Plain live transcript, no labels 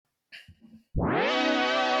Guess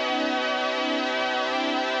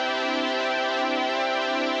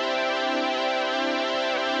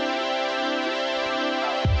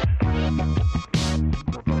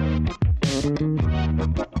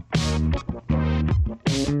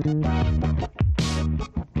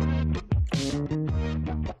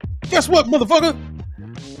what, motherfucker?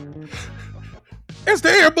 It's the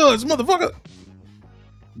Airbuds, motherfucker.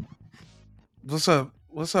 What's up?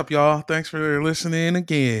 What's up, y'all? Thanks for listening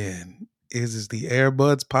again. This is the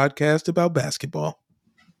Airbuds podcast about basketball.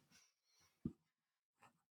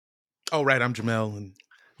 Oh, right. I'm Jamel. And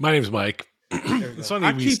my name's Mike. It's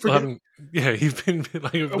funny we still haven't. Yeah, you've been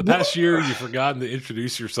like the past year. You've forgotten to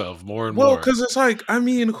introduce yourself more and more. Well, because it's like, I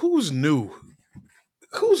mean, who's new?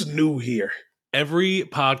 Who's new here? Every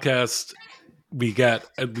podcast, we get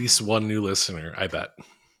at least one new listener. I bet.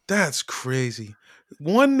 That's crazy.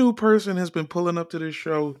 One new person has been pulling up to this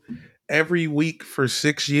show every week for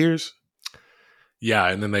 6 years. Yeah,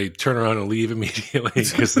 and then they turn around and leave immediately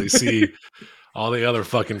because they see all the other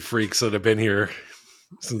fucking freaks that have been here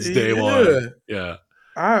since day one. Yeah.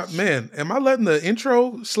 Man, am I letting the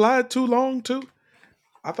intro slide too long too?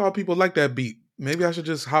 I thought people liked that beat. Maybe I should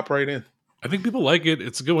just hop right in. I think people like it.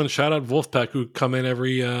 It's a good one. Shout out Wolfpack, who come in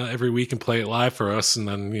every week and play it live for us, and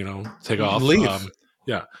then take off. Leave.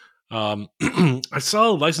 Yeah. I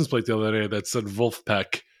saw a license plate the other day that said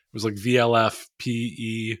Wolfpack. It was like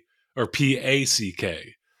VLFPE or PACK.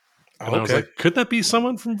 And I was like, could that be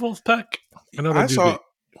someone from Wolfpack? I know that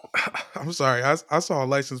I'm sorry. I saw a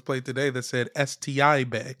license plate today that said STI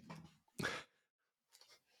bag.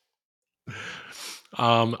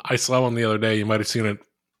 I saw one the other day. You might have seen it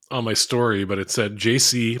on my story, but it said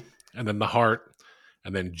JC and then the heart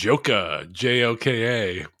and then Joka,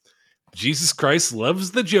 JOKA. Jesus Christ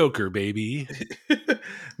loves the Joker, baby.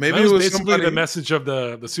 Maybe it was basically the message of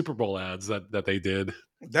the Super Bowl ads that they did.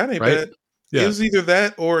 That ain't bad. Yeah. It was either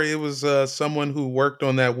that or it was someone who worked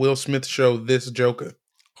on that Will Smith show, This Joker.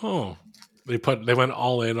 Oh, they went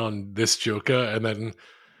all in on This Joker, and then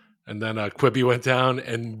Quibi went down,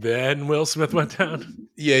 and then Will Smith went down.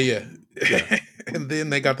 Yeah. And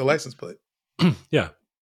then they got the license plate. Yeah.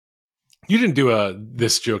 You didn't do a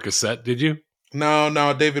This Joker set, did you?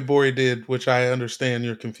 No, David Bory did, which I understand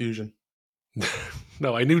your confusion.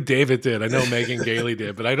 No, I knew David did. I know Megan Gailey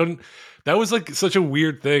did, but I don't. That was like such a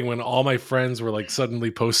weird thing when all my friends were like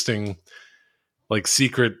suddenly posting like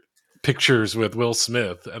secret pictures with Will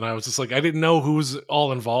Smith, and I was just like, I didn't know who's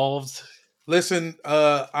all involved. Listen,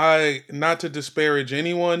 I not to disparage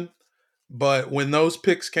anyone, but when those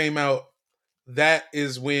pics came out, that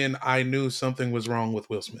is when I knew something was wrong with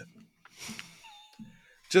Will Smith.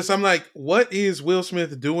 I'm like, what is Will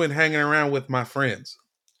Smith doing hanging around with my friends?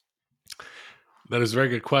 That is a very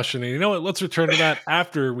good question. And you know what? Let's return to that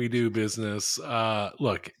after we do business.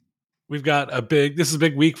 Look, we've got this is a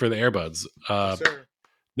big week for the Airbuds.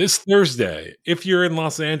 This Thursday, if you're in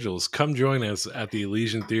Los Angeles, come join us at the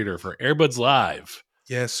Elysian Theater for Airbuds Live.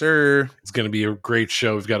 Yes, sir. It's going to be a great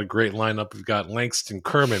show. We've got a great lineup. We've got Langston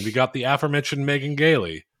Kerman. We got the aforementioned Megan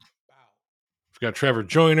Gailey. We've got Trevor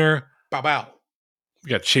Joyner. Bow. We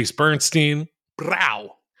got Chase Bernstein.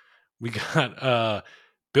 Brow. We got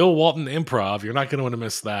Bill Walton Improv. You're not going to want to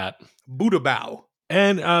miss that. Buddha bow.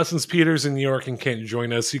 And since Peter's in New York and can't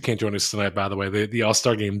join us, he can't join us tonight, by the way. The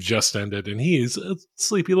All-Star game just ended, and he is a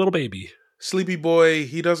sleepy little baby. Sleepy boy.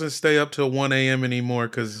 He doesn't stay up till 1 a.m. anymore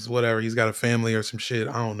because whatever. He's got a family or some shit.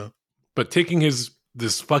 I don't know. But taking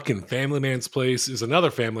this fucking family man's place is another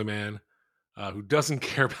family man who doesn't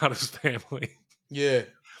care about his family. Yeah.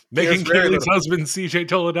 Megan Gailey's husband, CJ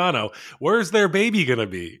Toledano. Where's their baby going to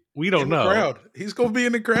be? We don't know. Crowd. He's going to be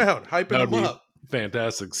in the crowd, hyping him up.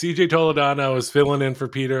 Fantastic. CJ Toledano is filling in for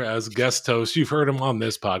Peter as guest host. You've heard him on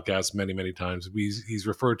this podcast many, many times. He's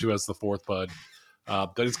referred to as the fourth bud.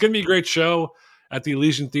 But it's going to be a great show at the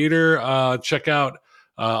Elysian Theater. Check out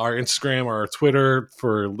our Instagram or our Twitter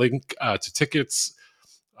for link to tickets.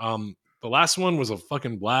 The last one was a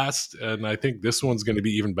fucking blast, and I think this one's going to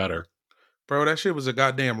be even better. Bro, that shit was a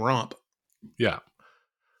goddamn romp. Yeah.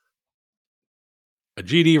 A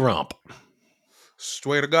GD romp.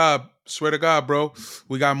 Swear to God, bro.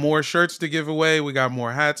 We got more shirts to give away. We got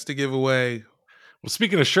more hats to give away. Well,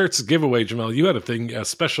 speaking of shirts to give away, Jamel, you had a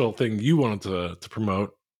special thing you wanted to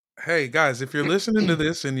promote. Hey, guys, if you're listening to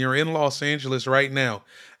this and you're in Los Angeles right now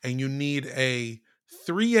and you need a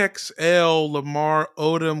 3XL Lamar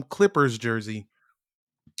Odom Clippers jersey,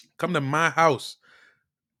 come to my house.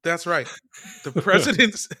 That's right. The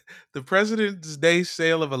President's Day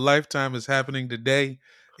sale of a lifetime is happening today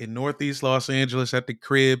in Northeast Los Angeles at the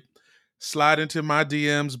crib. Slide into my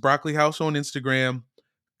DMs, Broccoli House on Instagram.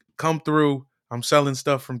 Come through. I'm selling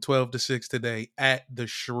stuff from 12 to 6 today at the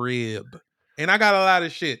Shrib. And I got a lot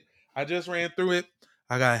of shit. I just ran through it.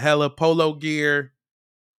 I got hella polo gear.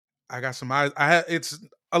 I got some it's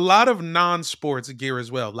a lot of non-sports gear as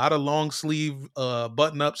well. A lot of long sleeve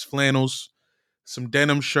button-ups, flannels, some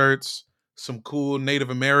denim shirts, some cool Native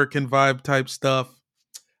American vibe type stuff.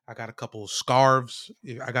 I got a couple of scarves.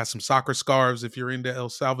 I got some soccer scarves if you're into El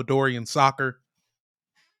Salvadorian soccer.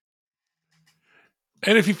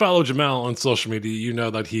 And if you follow Jamal on social media, you know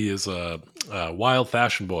that he is a wild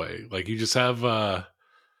fashion boy. Like you just have,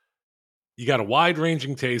 you got a wide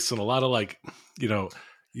ranging taste and a lot of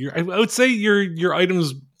I would say your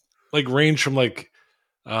items like range from like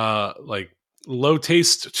low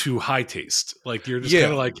taste to high taste. Like you're just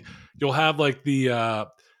kind of like you'll have like the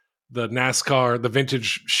NASCAR, the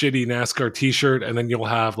vintage shitty NASCAR T-shirt, and then you'll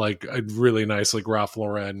have like a really nice like Ralph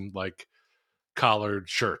Lauren like collared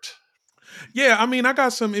shirt. Yeah, I mean, I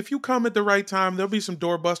got some. If you come at the right time, there'll be some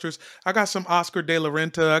doorbusters. I got some Oscar de la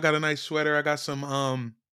Renta. I got a nice sweater. I got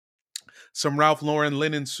some Ralph Lauren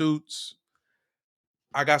linen suits.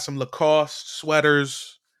 I got some Lacoste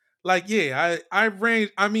sweaters. Like, yeah, I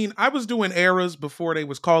range. I mean, I was doing eras before they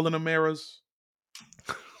was calling them eras.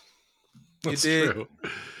 That's true.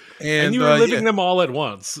 And you were living them all at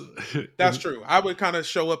once. That's true. I would kind of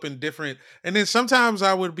show up in different, and then sometimes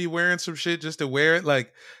I would be wearing some shit just to wear it.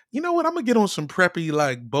 Like, you know what? I'm gonna get on some preppy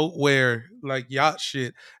like boat wear, like yacht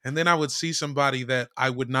shit, and then I would see somebody that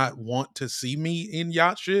I would not want to see me in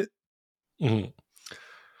yacht shit, mm-hmm.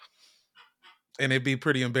 and it'd be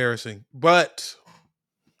pretty embarrassing. But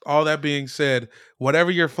all that being said,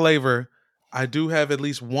 whatever your flavor, I do have at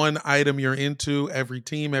least one item you're into. Every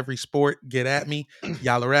team, every sport, get at me.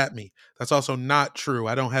 Y'all are at me. That's also not true.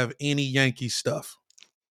 I don't have any Yankee stuff.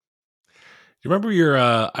 You remember your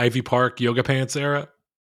Ivy Park yoga pants era?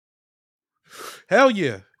 Hell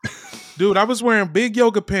yeah. Dude, I was wearing big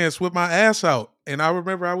yoga pants with my ass out. And I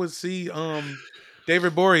remember I would see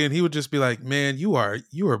David Bory and he would just be like, man, you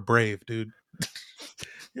are brave, dude.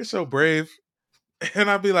 You're so brave.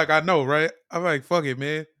 And I'd be like, I know, right? I'm like, fuck it,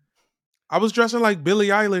 man. I was dressing like Billie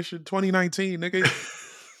Eilish in 2019, nigga.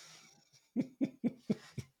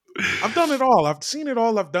 I've done it all. I've seen it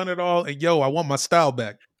all. I've done it all. And yo, I want my style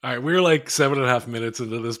back. All right, we're like 7.5 minutes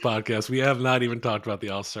into this podcast. We have not even talked about the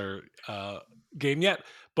All-Star game yet.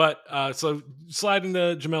 But so slide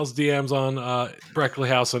into Jamel's DMs on Breckley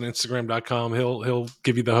House on Instagram.com. He'll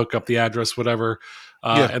give you the hookup, the address, whatever.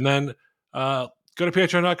 And then go to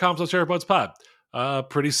patreon.com/AirPodsPod.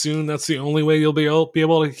 Pretty soon, that's the only way you'll be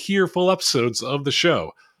able to hear full episodes of the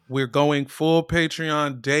show. We're going full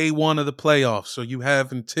Patreon day one of the playoffs. So you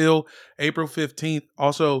have until April 15th.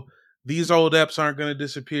 Also, these old eps aren't going to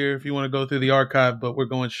disappear if you want to go through the archive, but we're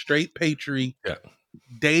going straight Patreon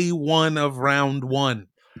day one of round one.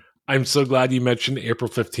 I'm so glad you mentioned April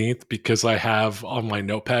 15th because I have on my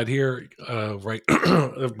notepad here, right,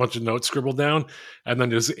 a bunch of notes scribbled down. And then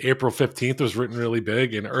there's April 15th was written really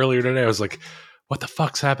big. And earlier today, I was like, what the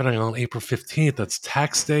fuck's happening on April 15th? That's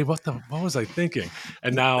tax day. What was I thinking?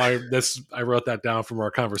 And now I wrote that down from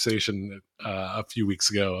our conversation a few weeks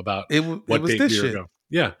ago about what date we were ago.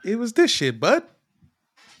 Yeah. It was this shit, bud.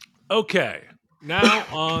 Okay. Now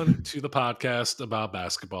on to the podcast about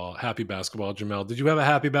basketball. Happy basketball, Jamel. Did you have a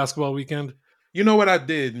happy basketball weekend? You know what I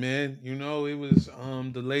did, man? You know, it was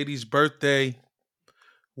the lady's birthday,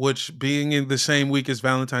 which being in the same week as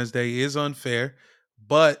Valentine's Day is unfair,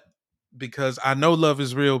 but because I know love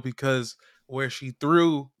is real, because where she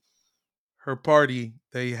threw her party,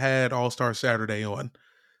 they had All-Star Saturday on.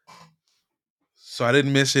 So I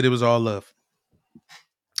didn't miss it. It was all love.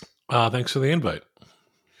 Thanks for the invite.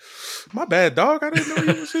 My bad, dog. I didn't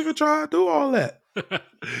know you was even trying to do all that.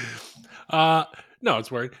 No,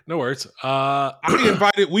 it's worried. No worries.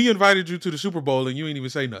 We invited you to the Super Bowl and you ain't even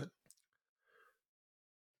say nothing.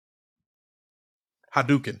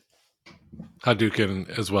 Hadouken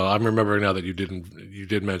as well. I'm remembering now that you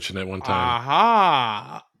did mention it one time.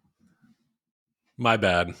 Aha. My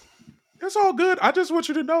bad. It's all good. I just want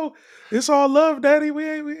you to know it's all love, Daddy. We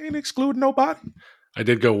ain't excluding nobody. I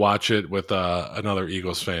did go watch it with another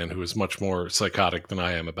Eagles fan who is much more psychotic than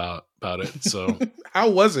I am about it. So how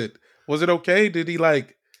was it? Was it okay? Did he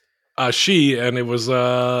like? She was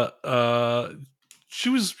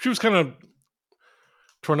kind of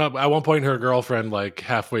torn up. At one point, her girlfriend, like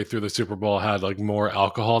halfway through the Super Bowl, had like more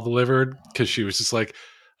alcohol delivered because she was just like,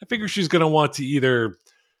 I figure she's gonna want to either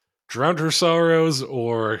drown her sorrows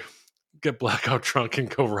or get blackout drunk and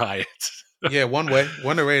go riot. Yeah, one way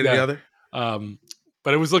or the other.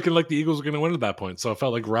 But it was looking like the Eagles were going to win at that point, so I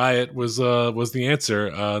felt like riot was the answer.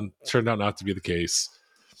 Turned out not to be the case.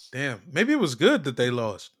 Damn, maybe it was good that they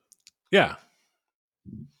lost. Yeah,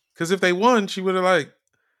 Because if they won, she would have like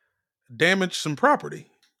damaged some property.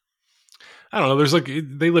 I don't know. There's like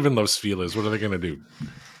they live in Los Feliz. What are they gonna do?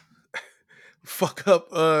 Fuck up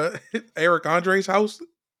Eric Andre's house.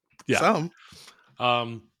 Yeah. Some.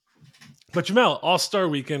 But Jamel, All-Star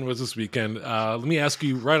Weekend was this weekend. Let me ask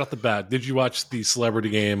you right off the bat: did you watch the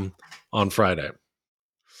celebrity game on Friday?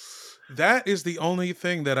 That is the only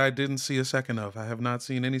thing that I didn't see a second of. I have not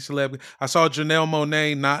seen any celebrity. I saw Janelle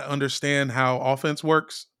Monáe not understand how offense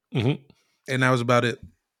works, and that was about it.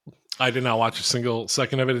 I did not watch a single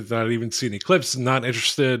second of it. Did not even see any clips. Not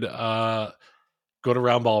interested. Go to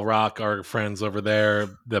Round Ball Rock, our friends over there,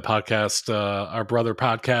 the podcast, our brother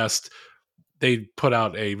podcast. They put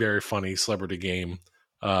out a very funny celebrity game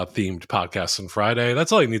themed podcast on Friday.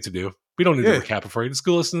 That's all you need to do. We don't need to recap it for you. Just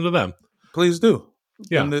go listen to them. Please do.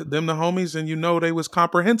 Yeah. Them the homies, and you know they was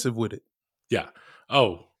comprehensive with it. Yeah.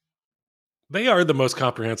 Oh, they are the most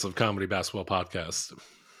comprehensive comedy basketball podcast.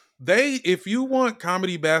 If you want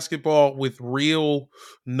comedy basketball with real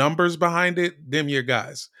numbers behind it, them your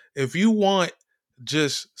guys. If you want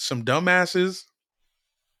just some dumbasses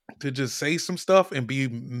to just say some stuff and be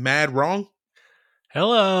mad wrong,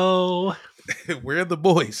 hello, we're the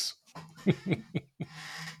boys.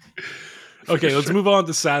 Okay, let's move on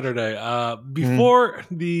to Saturday. Before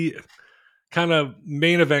the kind of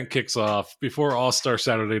main event kicks off, before All-Star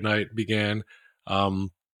Saturday night began,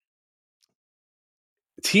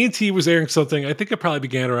 TNT was airing something, I think it probably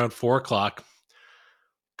began around 4 o'clock,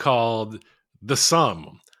 called The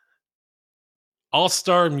Sum,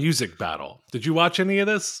 All-Star Music Battle. Did you watch any of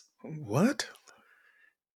this? What?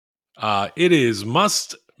 It is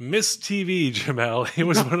must-miss TV, Jamel. It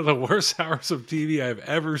was one of the worst hours of TV I've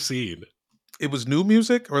ever seen. It was new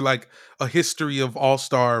music or like a history of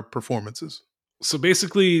all-star performances? So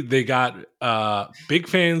basically, they got big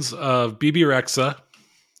fans of BB Rexha.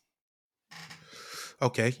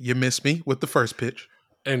 Okay, you missed me with the first pitch.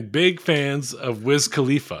 And big fans of Wiz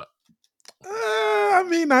Khalifa. I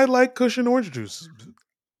mean, I like Cushion orange juice.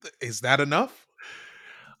 Is that enough?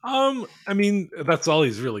 I mean, that's all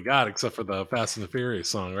he's really got, except for the Fast and the Furious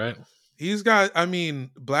song, right? He's got, I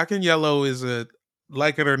mean, Black and Yellow is a,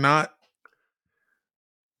 like it or not,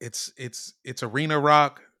 it's arena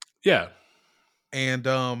rock. Yeah. And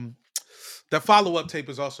that follow-up tape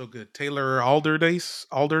is also good. Taylor Alderdice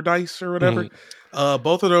or whatever. Mm-hmm.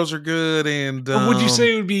 Both of those are good. And would you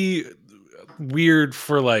say it would be weird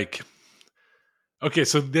for like, okay,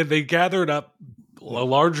 so they gathered up a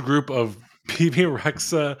large group of BB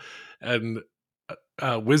Rexha and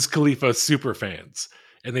Wiz Khalifa super fans,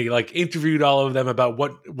 and they like interviewed all of them about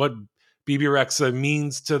what BB Rexha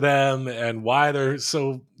means to them and why they're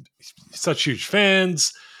such huge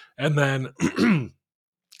fans. And then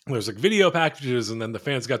there's like video packages, and then the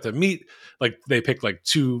fans got to meet, like they picked like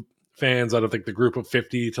 2 fans out of like the group of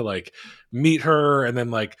 50 to like meet her, and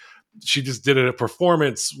then like she just did a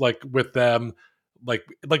performance like with them, like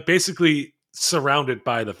basically surrounded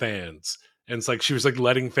by the fans. And it's like she was like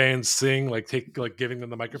letting fans sing, like giving them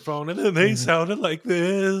the microphone, and then they sounded like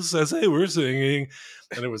this as they were singing,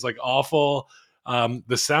 and it was like awful.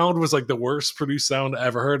 The sound was like the worst produced sound I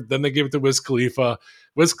ever heard. Then they gave it to Wiz Khalifa.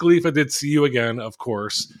 Wiz Khalifa did "See You Again," of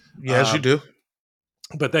course. Yes, you do.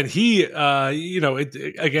 But then he,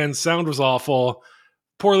 it again, sound was awful,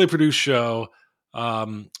 poorly produced show.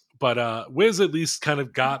 But Wiz at least kind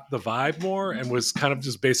of got the vibe more and was kind of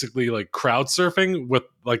just basically like crowd surfing with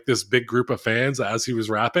like this big group of fans as he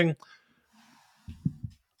was rapping.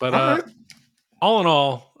 But all in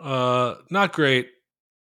all, not great.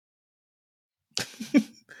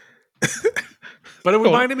 But it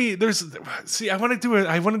reminded me. I want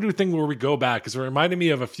to do a thing where we go back, because it reminded me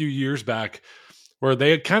of a few years back where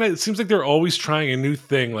they kind of, it seems like they're always trying a new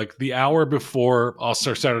thing. Like the hour before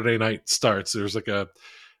All-Star Saturday night starts, there's like an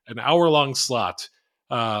hour-long slot.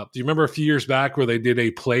 Do you remember a few years back where they did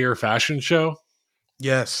a player fashion show?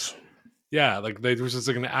 Yes. Yeah, like there was just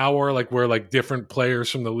like an hour, like where like different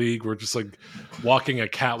players from the league were just like walking a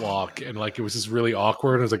catwalk, and like it was just really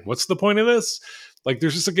awkward. I was like, what's the point of this? Like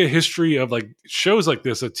there's just like a history of like shows like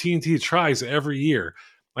this that TNT tries every year.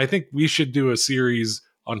 I think we should do a series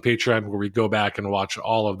on Patreon where we go back and watch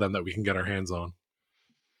all of them that we can get our hands on.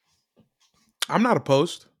 I'm not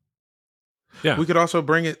opposed. Yeah. We could also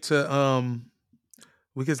bring it to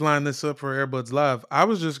we could line this up for Airbuds Live. I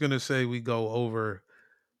was just gonna say we go over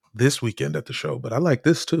this weekend at the show, but I like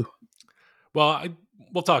this too. Well,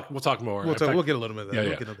 we'll talk more. We'll get a little bit of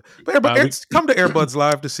that. Yeah. But come to Airbuds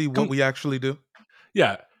Live to see what we actually do.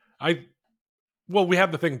 Yeah. We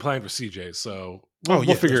have the thing planned for CJ, so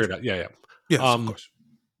we'll figure it out. Yeah. Yes, of course.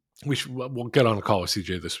 We'll get on a call with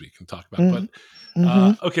CJ this week and talk about it.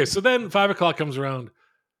 But okay, so then 5 o'clock comes around.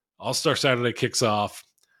 All-Star Saturday kicks off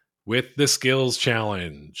with the skills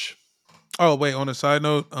challenge. Oh, wait, on a side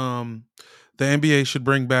note, the NBA should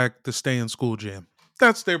bring back the stay in school jam.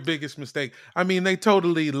 That's their biggest mistake. I mean, they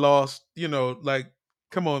totally lost, like,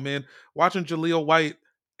 come on, man. Watching Jaleel White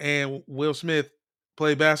and Will Smith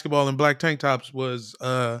play basketball in black tank tops was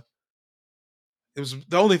it was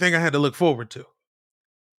the only thing I had to look forward to.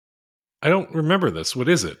 I don't remember this. What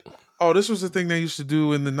is it? Oh, this was the thing they used to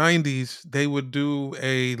do in the 90s. They would do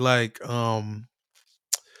a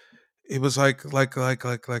it was like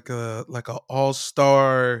a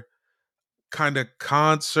all-star kind of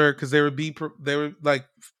concert because they were like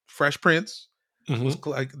Fresh Prince was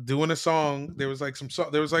like doing a song. There was like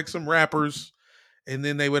some rappers, and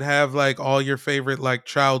then they would have like all your favorite like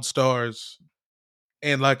child stars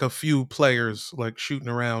and like a few players like shooting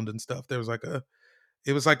around and stuff. It was like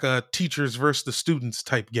a teachers versus the students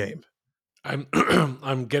type game. I'm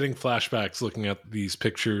I'm getting flashbacks looking at these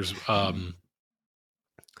pictures.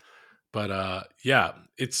 But yeah,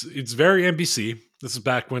 it's very NBC. This is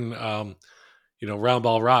back when Round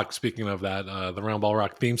Ball Rock. Speaking of that, the Round Ball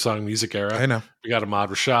Rock theme song music era. I know. We got Ahmad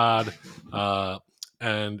Rashad,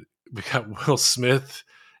 and we got Will Smith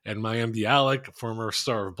and Mayim Bialik, former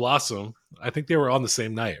star of Blossom. I think they were on the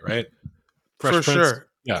same night, right? For Prince? Sure.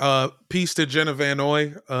 Yeah. Peace to Jenna Van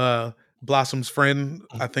Noy, Blossom's friend.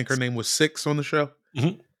 I think her name was Six on the show.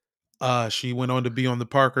 Mm-hmm. She went on to be on the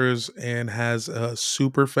Parkers and has a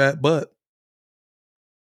super fat butt.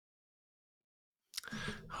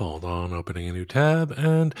 Hold on, opening a new tab,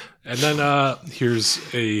 and then here's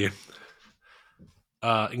a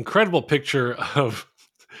incredible picture of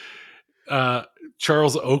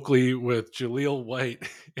Charles Oakley with Jaleel White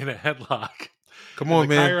in a headlock. Come on,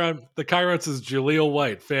 man. The Chiron says Jaleel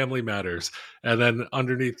White, Family Matters. And then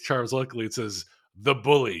underneath Charles Oakley, it says the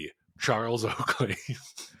bully, Charles Oakley.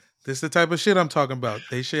 This is the type of shit I'm talking about.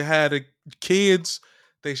 They should have kids.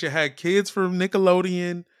 They should have kids from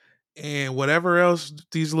Nickelodeon and whatever else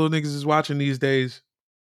these little niggas is watching these days.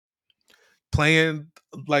 Playing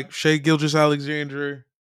like Shea Gilgeous-Alexander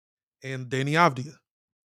and Danny Avdia.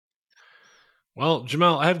 Well,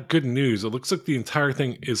 Jamal, I have good news. It looks like the entire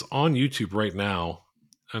thing is on YouTube right now,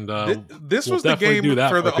 and this was the game do that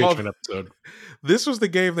for the Patreon episode. This was the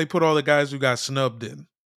game they put all the guys who got snubbed in.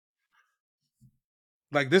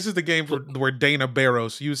 Like this is the game where Dana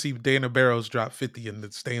Barros. You see Dana Barros drop 50 in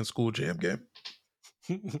the Stay in School Jam game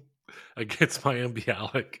against Mayim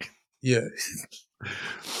Bialik. Yeah,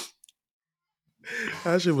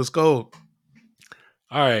 that shit was cold.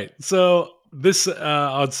 All right, so. This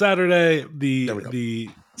on Saturday, the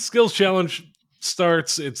skills challenge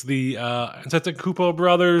starts. It's the Antetokounmpo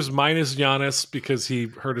brothers minus Giannis because he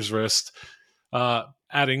hurt his wrist,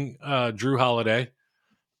 adding Drew Holiday,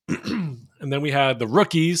 and then we had the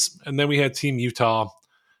rookies, and then we had Team Utah.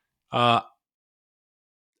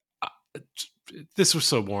 This was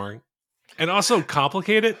so boring, and also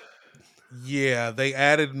complicated. Yeah, they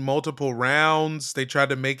added multiple rounds. They tried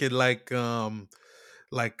to make it like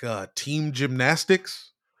team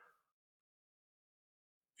gymnastics.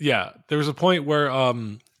 Yeah, there was a point where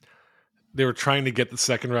they were trying to get the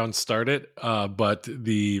second round started, but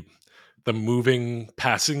the moving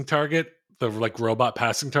passing target, the like robot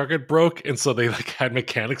passing target broke, and so they like had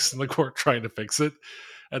mechanics in the court trying to fix it.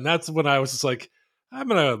 And that's when I was just like, I'm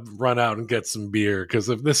gonna run out and get some beer, because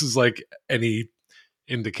if this is like any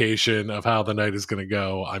indication of how the night is gonna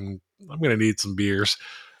go, I'm gonna need some beers.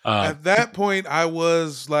 At that point, I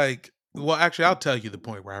was like, well, actually, I'll tell you the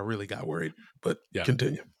point where I really got worried, but yeah.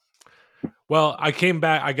 Continue. Well, I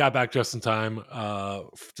got back just in time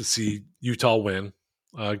to see Utah win.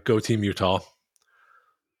 Go Team Utah.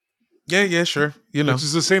 Yeah, sure. You know. Which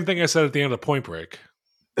is the same thing I said at the end of Point Break.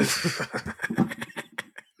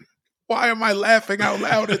 Why am I laughing out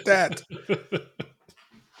loud at that?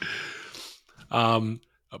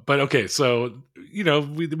 But okay, so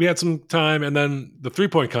we had some time, and then the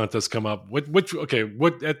 3-point contest come up.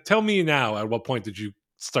 Tell me now, at what point did you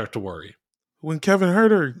start to worry? When Kevin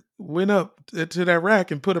Huerter went up to that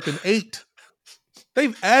rack and put up an 8.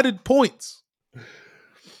 They've added points,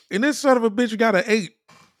 and this son of a bitch got an 8.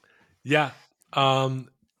 Yeah. In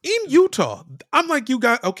Utah, I'm like, Kevin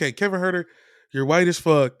Huerter, you're white as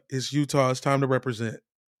fuck. It's Utah. It's time to represent.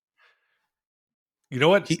 You know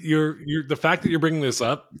what? You're the fact that you're bringing this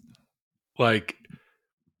up, like,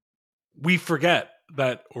 we forget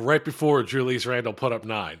that right before Julius Randle put up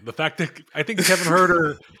 9. The fact that I think Kevin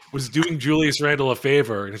Huerter was doing Julius Randle a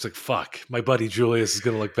favor, and he's like, "Fuck, my buddy Julius is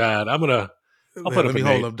gonna look bad. I'll let me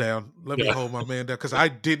hold him down. Let me hold my man down, because I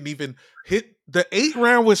didn't even hit the 8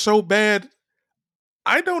 round was so bad.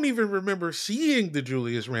 I don't even remember seeing the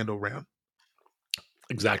Julius Randle round.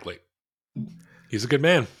 Exactly. He's a good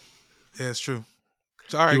man. Yeah, it's true. He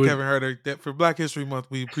Sorry, would. Kevin Herter. That for Black History Month,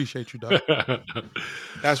 we appreciate you, dog.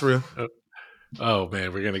 That's real. Oh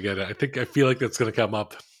man, we're gonna get it. I feel like that's gonna come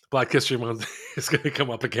up. Black History Month is gonna come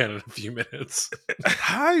up again in a few minutes.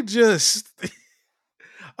 I just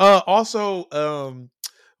also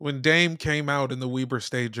when Dame came out in the Weber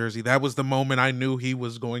State jersey, that was the moment I knew he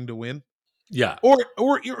was going to win. Yeah, Or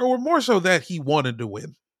more so that he wanted to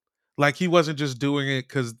win. Like he wasn't just doing it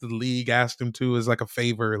because the league asked him to as like a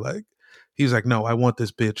favor. Like he's like, no, I want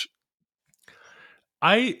this bitch.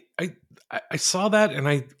 I saw that, and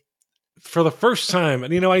I for the first time,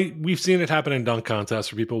 and we've seen it happen in dunk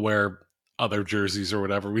contests where people wear other jerseys or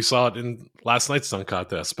whatever. We saw it in last night's dunk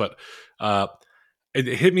contest, but it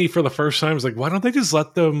hit me for the first time. It's like, why don't they just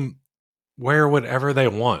let them wear whatever they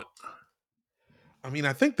want? I mean,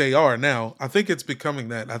 I think they are now. I think it's becoming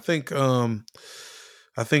that. I think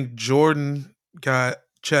Jordan got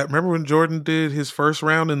chat. Remember when Jordan did his first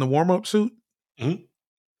round in the warm up suit? Mm-hmm.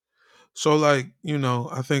 So, like,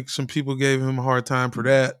 I think some people gave him a hard time for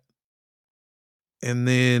that. And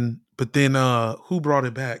then, but then, who brought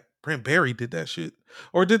it back? Brent Barry did that shit.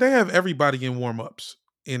 Or did they have everybody in warm ups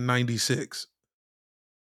in '96?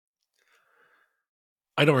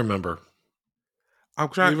 I don't remember. I'm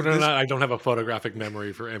trying. Believe it or not, I don't have a photographic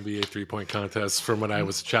memory for NBA 3-point contests from when I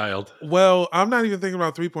was a child. Well, I'm not even thinking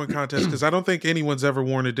about 3-point contests because I don't think anyone's ever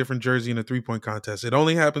worn a different jersey in a 3-point contest. It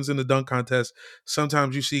only happens in the dunk contest.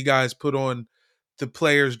 Sometimes you see guys put on the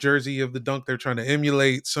player's jersey of the dunk they're trying to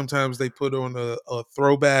emulate. Sometimes they put on a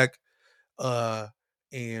throwback.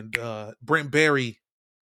 And Brent Barry,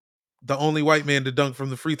 the only white man to dunk from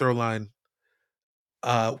the free throw line,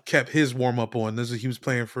 kept his warm up on. He was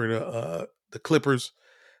playing for the Clippers.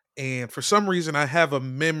 And for some reason, I have a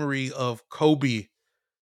memory of Kobe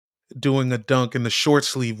doing a dunk in the short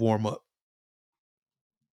sleeve warm up.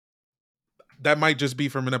 That might just be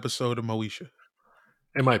from an episode of Moesha.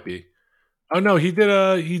 It might be. Oh no, he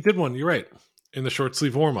did one. You're right. In the short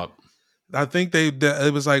sleeve warm up. I think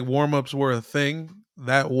it was like warm ups were a thing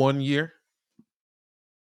that one year.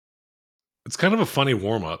 It's kind of a funny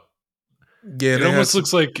warm up. Yeah, it almost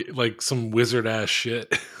looks like some wizard ass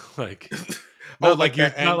shit. Like not like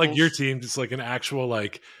your team, just like an actual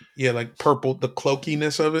like purple, the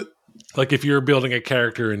cloakiness of it. Like if you're building a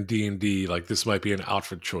character in D&D, like this might be an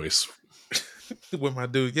outfit choice. With my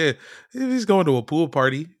dude, yeah, he's going to a pool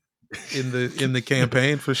party in the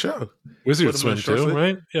campaign for sure. Wizard swim too,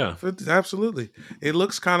 right? Yeah, absolutely. It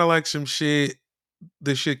looks kind of like some shit.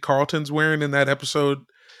 The shit Carlton's wearing in that episode,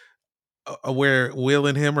 where Will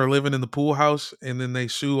and him are living in the pool house, and then they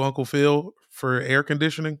sue Uncle Phil for air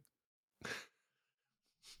conditioning.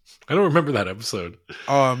 I don't remember that episode.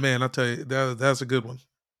 Oh man, I'll tell you, that's a good one.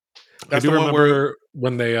 That's I do remember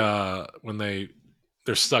when they're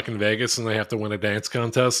stuck in Vegas and they have to win a dance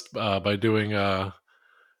contest by doing the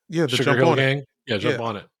Sugar jump Hill on Gang. It. Yeah, jump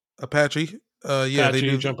on it. Apache. Apache, they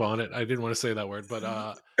do jump on it. I didn't want to say that word, but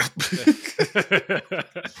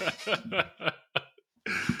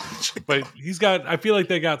but he's got. I feel like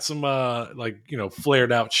they got some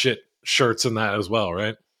flared out shirts in that as well,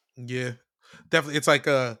 right? Yeah, definitely. It's like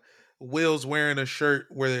Will's wearing a shirt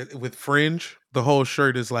with fringe. The whole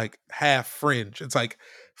shirt is like half fringe. It's like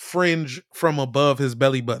fringe from above his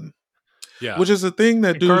belly button. Yeah, which is a thing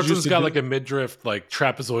that dudes used to got do. Like a midriff, like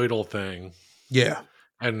trapezoidal thing. Yeah,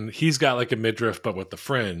 and he's got like a midriff, but with the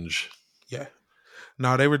fringe. Yeah,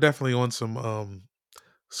 no, they were definitely on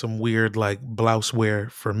some weird like blouse wear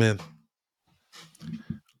for men.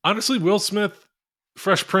 Honestly, Will Smith,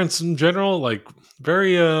 Fresh Prince in general, like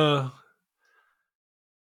very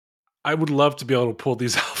I would love to be able to pull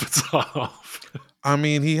these outfits off. I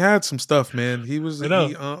mean, he had some stuff, man. He was this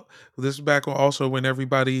is back also when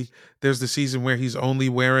there's the season where he's only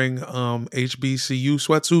wearing HBCU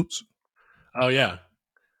sweatsuits. Oh yeah.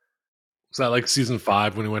 Was that like season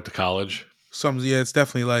 5 when he went to college? It's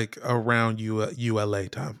definitely like around ULA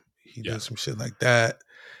time. He did some shit like that.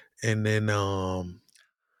 And then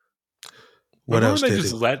what else did they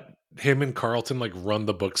just let him and Carlton like run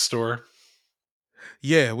the bookstore?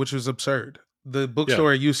 Yeah, which was absurd. The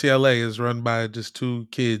bookstore at UCLA is run by just two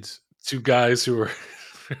guys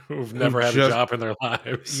who've never had a job in their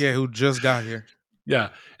lives. Yeah, who just got here. Yeah.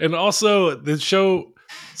 And also the show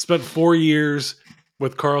spent 4 years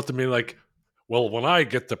with Carlton being like, well, when I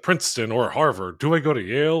get to Princeton or Harvard, do I go to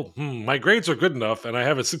Yale? My grades are good enough and I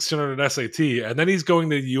have a 1600 SAT. And then he's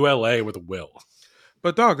going to ULA with Will.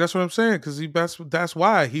 But dog, that's what I'm saying, because that's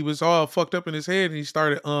why he was all fucked up in his head and he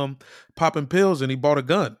started popping pills and he bought a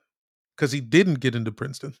gun because he didn't get into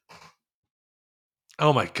Princeton.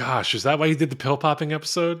 Oh my gosh, is that why he did the pill popping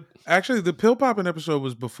episode? Actually, the pill popping episode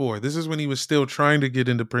was before. This is when he was still trying to get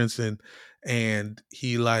into Princeton, and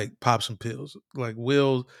he like popped some pills. Like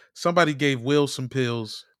somebody gave Will some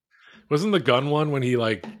pills. Wasn't the gun one when he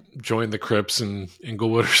like joined the Crips in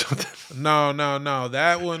Inglewood or something? No.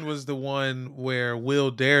 That one was the one where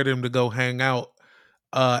Will dared him to go hang out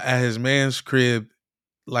at his man's crib,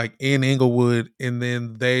 like in Inglewood, and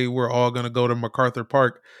then they were all gonna go to MacArthur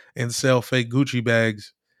Park and sell fake Gucci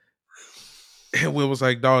bags. And Will was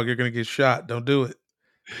like, "Dog, you're gonna get shot. Don't do it."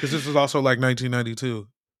 Because this was also like 1992.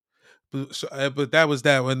 But that was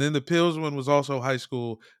that one. Then the pills one was also high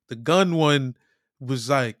school. The gun one was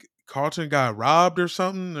like Carlton got robbed or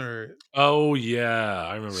something or Oh yeah,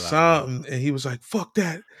 I remember that one. something, and he was like, "Fuck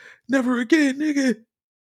that, never again, nigga."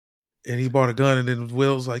 And he bought a gun, and then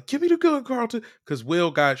Will's like, "Give me the gun, Carlton," because Will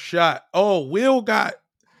got shot. Oh,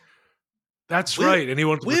 That's Will, right, and he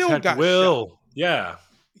wanted to Will protect got shot. Will. Yeah,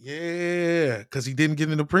 Yeah, because he didn't get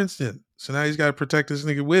into Princeton, so now he's got to protect this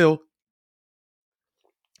nigga Will.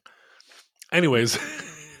 anyways,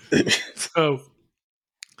 so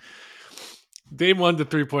Dame won the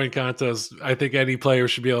 3-point contest. I think any player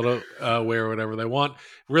should be able to wear whatever they want.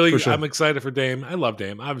 Really, For sure. I'm excited for Dame. I love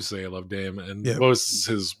Dame. Obviously, I love Dame. And Yeah. what was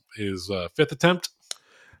his fifth attempt?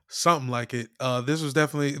 Something like it. This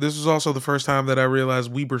was also the first time that I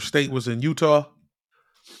realized Weber State was in Utah.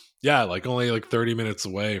 Yeah, like only like 30 minutes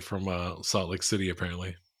away from Salt Lake City,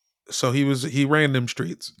 apparently. So he ran them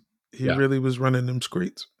streets. He really was running them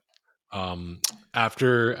streets.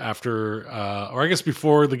 After or I guess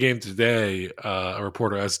before the game today, a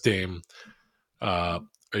reporter asked Dame, are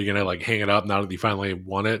you gonna like hang it up now that you finally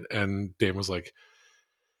won it? And Dame was like,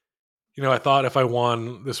 I thought if I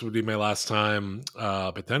won, this would be my last time.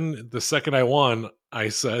 But then the second I won, I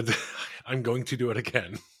said, I'm going to do it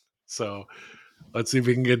again. So let's see if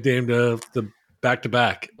we can get Dame to back to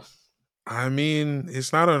back. I mean,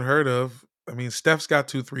 it's not unheard of. I mean, Steph's got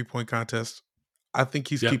 2 3-point contests. I think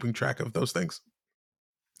he's keeping track of those things.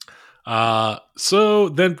 So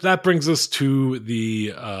then that brings us to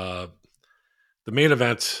the main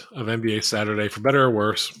event of NBA Saturday, for better or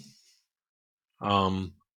worse.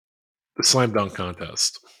 The slam dunk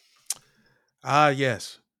contest.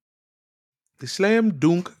 Yes. The slam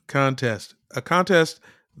dunk contest. A contest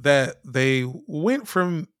that they went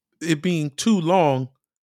from it being too long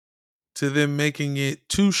to them making it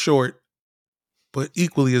too short, but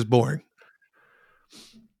equally as boring.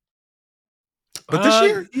 But this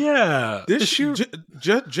year, this year,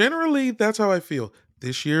 generally, that's how I feel.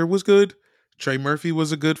 This year was good. Trey Murphy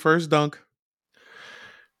was a good first dunk.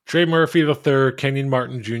 Trey Murphy III, Kenyon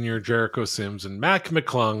Martin Jr., Jericho Sims, and Mac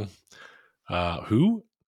McClung. Who?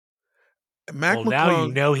 Mac McClung. Now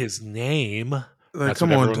you know his name. That's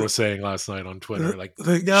what everyone was saying last night on Twitter. Like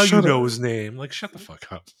now you know his name. Like, shut the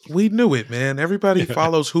fuck up. We knew it, man. Everybody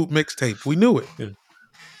follows Hoop Mixtape. We knew it. Yeah.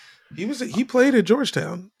 He played at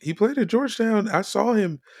Georgetown. I saw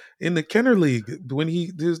him in the Kenner League when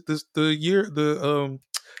he did the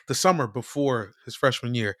summer before his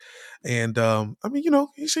freshman year. And I mean,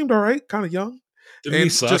 he seemed all right, kind of young. Didn't he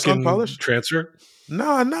suck just unpolished. Transfer?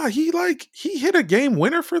 Nah. He hit a game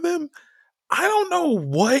winner for them. I don't know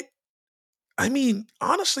what. I mean,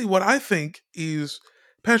 honestly, what I think is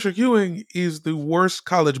Patrick Ewing is the worst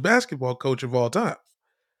college basketball coach of all time.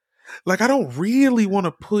 Like, I don't really want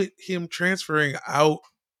to put him transferring out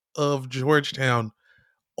of Georgetown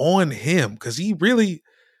on him because he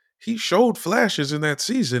showed flashes in that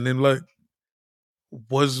season and like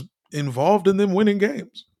was involved in them winning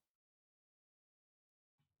games.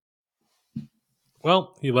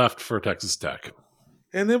 Well, he left for Texas Tech.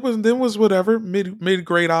 And then was whatever,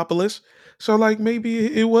 mid-gradeopolis. So like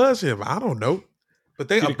maybe it was him. I don't know. But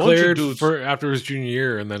he declared after his junior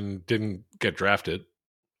year and then didn't get drafted.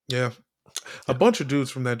 Yeah. A bunch of dudes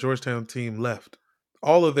from that Georgetown team left.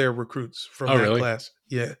 All of their recruits from that class.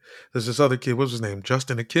 Yeah. There's this other kid. What's his name?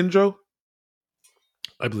 Justin Akinjo?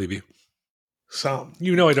 I believe you. Some.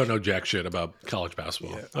 I don't know jack shit about college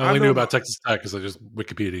basketball. Yeah, I only knew about Texas Tech because I just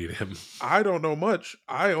Wikipedia'd him. I don't know much.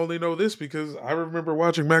 I only know this because I remember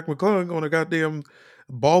watching Mac McClung on a goddamn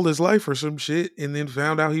Ball His Life or some shit and then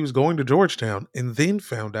found out he was going to Georgetown and then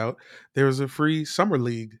found out there was a free summer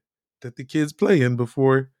league that the kids play in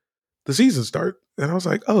before the season start. And I was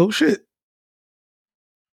like, oh, shit.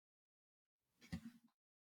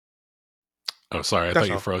 Oh, sorry. I thought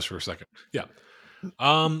you froze for a second. Yeah.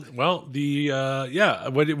 Well, what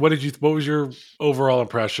was your overall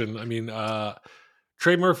impression? I mean,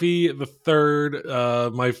 Trey Murphy III,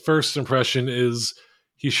 my first impression is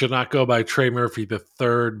he should not go by Trey Murphy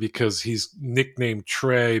III because he's nicknamed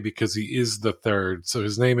Trey because he is the third. So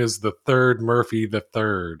his name is the third Murphy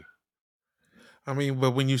III. I mean,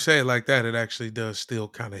 but when you say it like that, it actually does still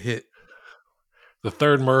kind of hit. The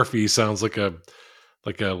third Murphy sounds like a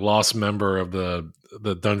lost member of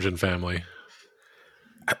the Dungeon family.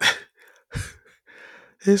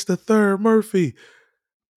 It's the third Murphy.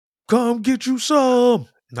 Come get you some.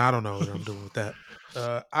 No, I don't know what I'm doing with that.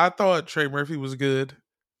 I thought Trey Murphy was good,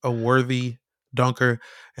 a worthy dunker,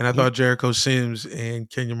 and I Mhm. thought Jericho Sims and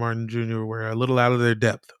Kenyon Martin Jr. were a little out of their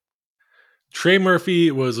depth. Trey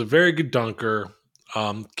Murphy was a very good dunker.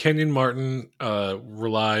 Kenyon Martin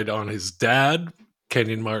relied on his dad,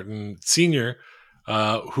 Kenyon Martin Sr.,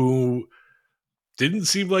 who didn't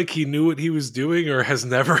seem like he knew what he was doing or has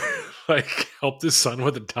never like helped his son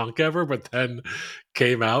with a dunk ever, but then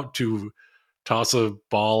came out to toss a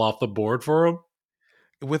ball off the board for him.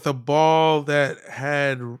 With a ball that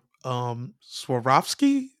had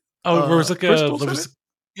Swarovski Oh, there was like crystals in it.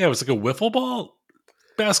 it was like a wiffle ball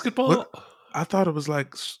What? basketball. I thought it was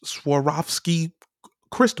like Swarovski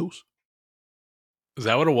crystals. Is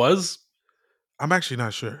that what it was? I'm actually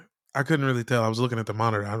not sure. I couldn't really tell. I was looking at the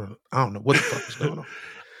monitor. I don't know what the fuck was going on.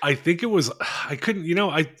 I think it was. I couldn't.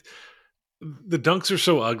 The dunks are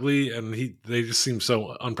so ugly, and they just seem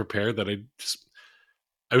so unprepared that I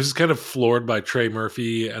was just kind of floored by Trey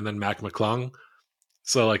Murphy and then Mac McClung.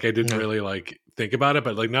 So like I didn't Yeah. really like think about it,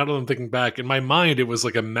 but like now that I'm thinking back, in my mind it was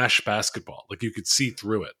like a mesh basketball, like you could see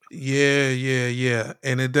through it. Yeah.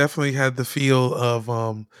 And it definitely had the feel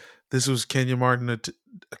of this was Kenyon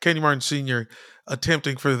Martin Sr.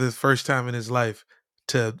 attempting for the first time in his life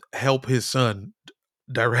to help his son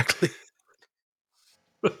directly.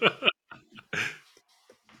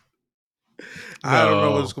 I don't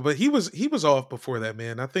know what's No, going, but he was off before that,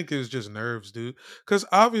 man. I think it was just nerves, dude. Because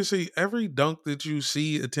obviously every dunk that you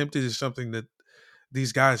see attempted is something that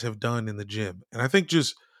these guys have done in the gym, and I think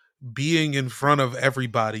just being in front of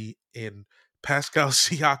everybody and Pascal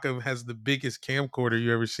Siakam has the biggest camcorder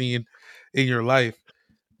you ever seen in your life.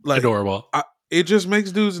 Like, adorable. it just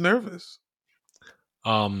makes dudes nervous.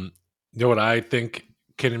 Um, you know what I think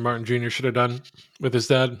Kenyon Martin Jr. should have done with his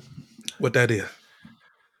dad? What that is?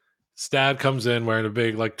 His dad comes in wearing a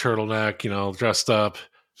big like turtleneck, dressed up.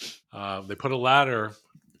 They put a ladder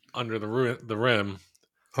under the rim.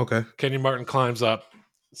 Okay, Kenyon Martin climbs up,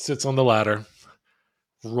 sits on the ladder,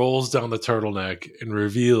 rolls down the turtleneck, and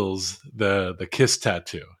reveals the kiss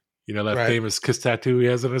tattoo. You know that right. famous kiss tattoo he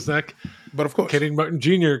has on his neck? But of course, Kenyon Martin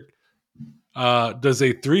Jr. Does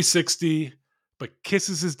a 360, but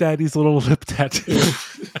kisses his daddy's little lip tattoo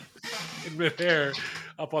in midair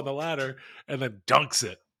up on the ladder, and then dunks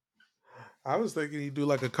it. I was thinking he'd do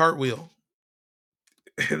like a cartwheel,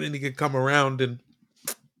 and then he could come around and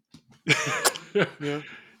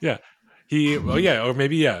yeah. Yeah. Or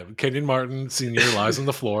maybe, Kenyon Martin Sr. lies on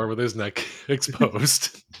the floor with his neck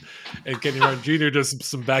exposed, and Kenyon Martin Jr. does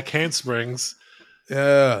some back handsprings,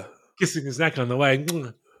 Yeah. kissing his neck on the way,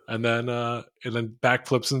 and then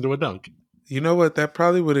backflips into a dunk. You know what? That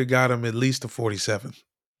probably would have got him at least a 47.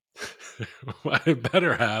 I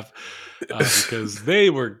better have, because they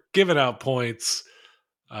were giving out points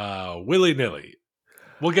willy nilly.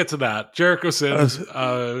 We'll get to that. Jericho Sims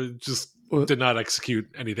just did not execute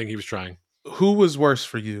anything he was trying. Who was worse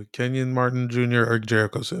for you, Kenyon Martin Jr. or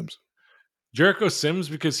Jericho Sims? Jericho Sims,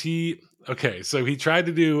 because he tried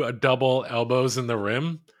to do a double elbows in the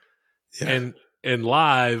rim, Yeah. and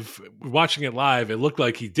watching it live, it looked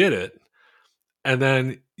like he did it. And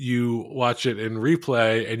then you watch it in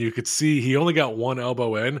replay, and you could see he only got one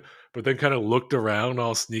elbow in, but then kind of looked around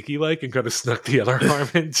all sneaky like and kind of snuck the other arm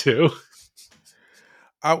in too.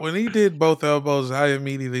 When he did both elbows, I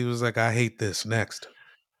immediately was like, I hate this. Next.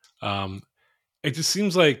 It just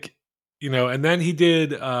seems like, and then he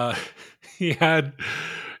did he had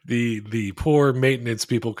the poor maintenance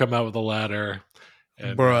people come out with a ladder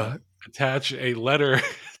and Bruh. attach a letter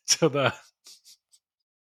to the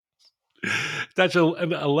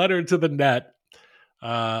a letter to the net,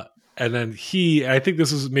 and then I think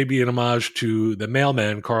this is maybe an homage to the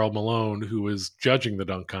mailman Carl Malone, who was judging the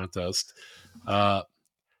dunk contest.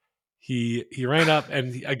 He ran up,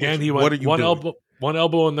 and he What went are you doing? one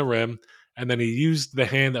elbow in the rim, and then he used the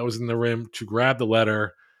hand that was in the rim to grab the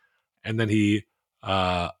letter, and then he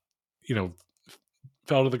fell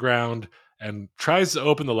to the ground and tries to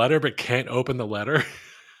open the letter but can't open the letter.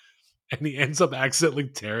 And he ends up accidentally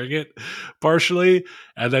tearing it partially.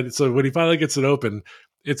 And then, so when he finally gets it open,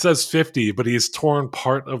 it says 50, but he's torn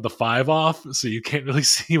part of the 5 off, so you can't really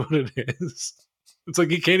see what it is. It's like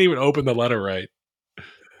he can't even open the letter right.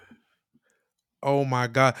 Oh my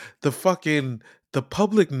God. The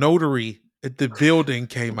public notary at the building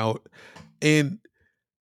came out and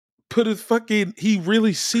he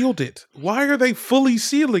really sealed it. Why are they fully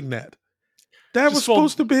sealing that? That was Just fold.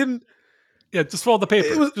 supposed to have been. Yeah, just fold the It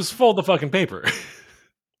paper. was. Just fold the fucking paper.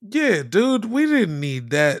 Yeah, dude, we didn't need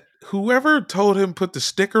that. Whoever told him put the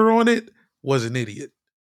sticker on it was an idiot.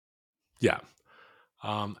 Yeah.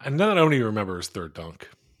 And then I don't even remember his third dunk.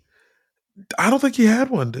 I don't think he had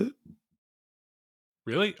one, dude.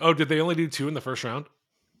 Really? Oh, did they only do 2 in the first round?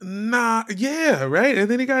 Nah, yeah, right. And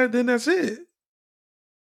then he got. Then that's it.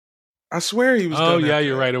 I swear he was Oh, done yeah, after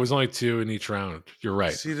you're that. right. It was only 2 in each round. You're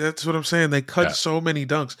right. See, that's what I'm saying. They cut Yeah. so many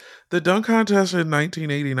dunks. The dunk contest in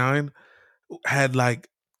 1989 had like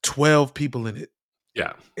 12 people in it,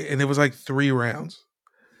 Yeah. and it was like 3 rounds.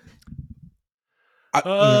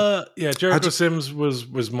 I, Yeah, I Jericho just, Sims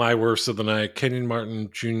was my worst of the night. Kenyon Martin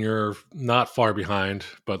Jr. not far behind,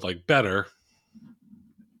 but like better.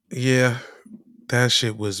 yeah, that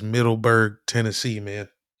shit was Middleburg, Tennessee, man.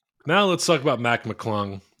 Now let's talk about Mac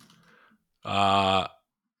McClung.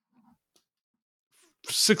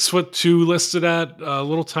 6'2" listed at a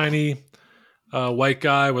little tiny white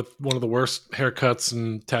guy with one of the worst haircuts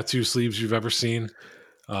and tattoo sleeves you've ever seen.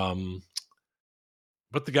 But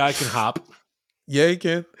the guy can hop. Yeah, he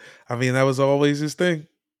can. I mean, that was always his thing.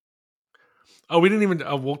 Oh, we didn't even.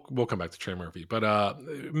 We'll come back to Trey Murphy, but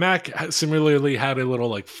Mac similarly had a little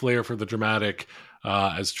like flair for the dramatic,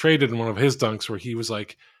 as Trey did in one of his dunks, where he was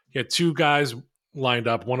like he had 2 guys lined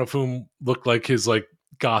up, one of whom looked like his like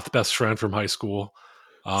goth best friend from high school,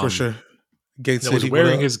 For sure. Gate that was City, what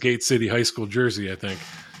wearing up? his Gate City High School jersey, I think,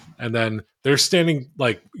 and then they're standing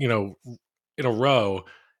like in a row,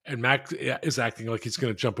 and Mac is acting like he's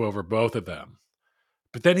going to jump over both of them,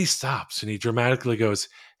 but then he stops and he dramatically goes,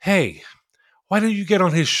 "Hey, why don't you get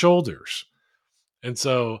on his shoulders?" And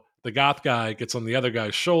so the goth guy gets on the other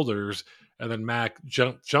guy's shoulders, and then Mac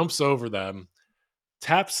jumps over them,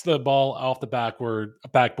 taps the ball off the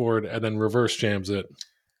backboard, and then reverse jams it.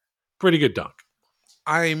 Pretty good dunk.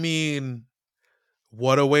 I mean,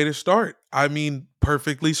 what a way to start. I mean,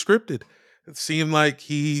 perfectly scripted. It seemed like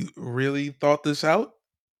he really thought this out.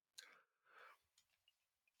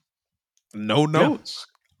 No Yeah. notes.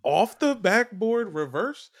 Off the backboard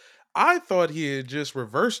reverse. I thought he had just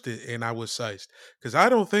reversed it and I was sized. Because I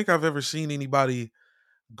don't think I've ever seen anybody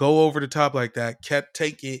go over the top like that,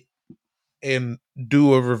 take it, and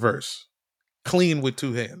do a reverse clean with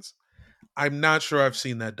 2 hands. I'm not sure I've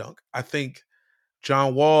seen that dunk. I think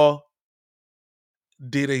John Wall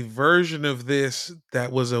did a version of this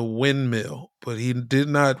that was a windmill, but he did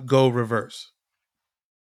not go reverse.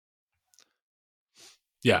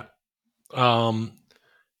 Yeah. Do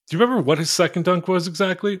you remember what his second dunk was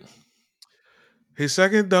exactly? His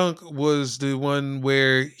second dunk was the one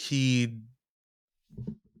where he.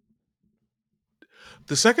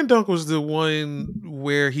 The second dunk was the one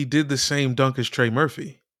where he did the same dunk as Trey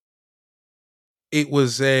Murphy. It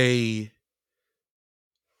was a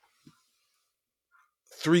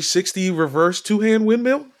 360 reverse 2-hand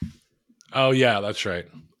windmill. Oh, yeah, that's right.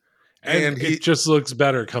 And And he it just looks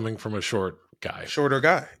better coming from a short guy. shorter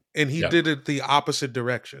guy, and he Yeah. did it the opposite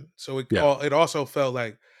direction. So Yeah. it also felt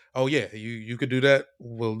like, oh yeah, you could do that.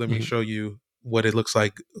 Well, let me Mhm. show you what it looks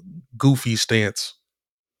like. Goofy stance.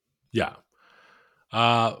 Yeah.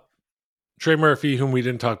 Trey Murphy, whom we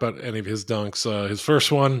didn't talk about any of his dunks, his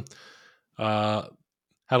first one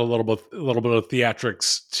had a little bit of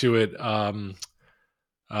theatrics to it.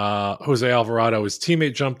 Jose Alvarado, his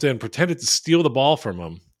teammate, jumped in, pretended to steal the ball from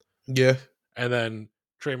him, Yeah, and then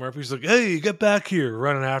Trey Murphy's like, "Hey, get back here!"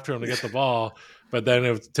 running after him to get the ball, but then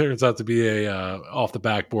it turns out to be a off the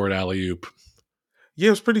backboard alley oop. yeah,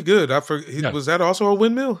 it was pretty good. Yeah, Was that also a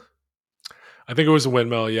windmill? I think it was a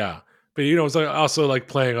windmill. Yeah, but it was also like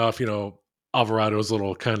playing off Alvarado's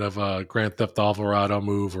little kind of Grand Theft Alvarado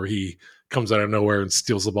move where he comes out of nowhere and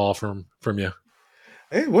steals the ball from you.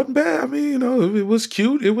 Hey, it wasn't bad. I mean, it was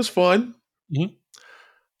cute. It was fun. Mm-hmm.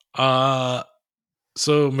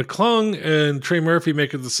 So McClung and Trey Murphy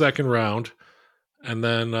make it the second round, and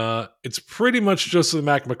then it's pretty much just the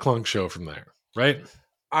Mac McClung show from there, right?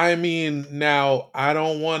 I mean, now I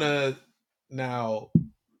don't want to. Now,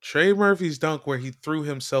 Trey Murphy's dunk where he threw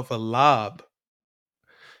himself a lob.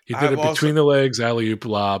 He did I've it also between the legs, alley oop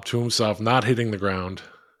lob to himself, not hitting the ground,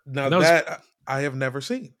 now and that was. that I have never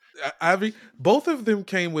seen. Both of them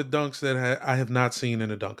came with dunks that I have not seen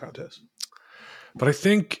in a dunk contest. But I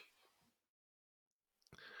think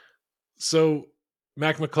so.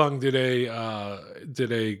 Mac McClung did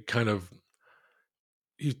a kind of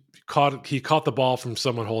he caught the ball from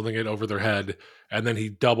someone holding it over their head, and then he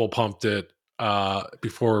double pumped it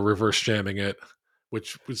before reverse jamming it,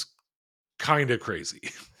 which was kind of crazy.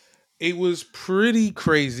 It was pretty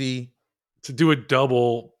crazy. To do a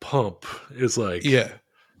double pump is like, Yeah,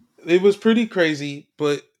 it was pretty crazy,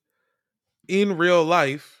 but in real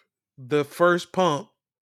life, the first pump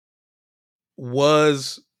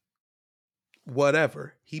was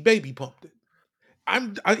whatever. He baby pumped it.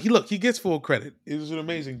 He gets full credit. It was an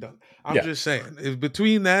amazing dunk. I'm Yeah. just saying, if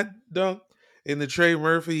between that dunk and the Trey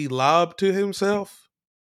Murphy lob to himself,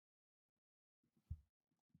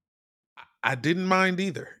 I didn't mind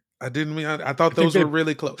either. I didn't mean. I thought those were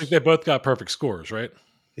really I think close. they both got perfect scores, right?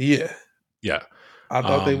 Yeah, Yeah. I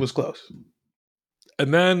thought they Um, was close.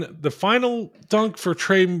 and then the final dunk for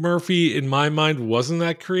Trey Murphy, in my mind, wasn't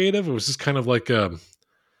that creative. It was just kind of like a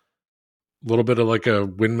little bit of like a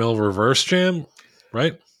windmill reverse jam,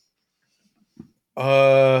 right?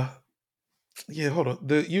 Uh, yeah. Hold on.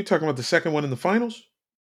 You talking about the second one in the finals?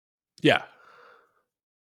 Yeah.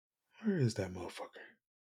 Where is that motherfucker?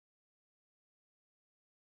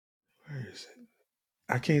 Where is it?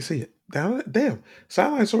 I can't see it. Damn.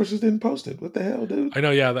 Sideline sources didn't post it. What the hell, dude? I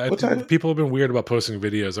know. Yeah. I What think type? people have been weird about posting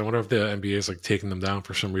videos. I wonder if the NBA is like taking them down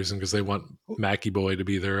for some reason because they want Mackie Boy to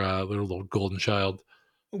be their little golden child.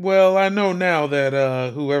 Well, I know now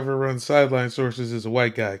that whoever runs sideline sources is a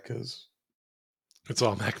white guy because It's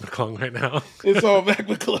all Mac McClung right now. it's all Mac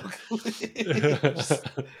McClung.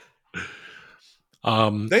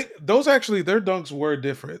 um, Those actually their dunks were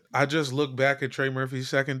different. I just look back at Trey Murphy's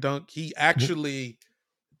second dunk. He actually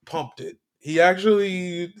pumped it.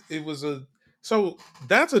 It was a so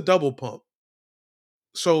that's a double pump.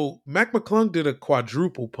 So Mac McClung did a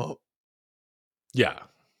quadruple pump. yeah,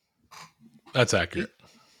 that's accurate.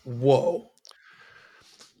 Whoa.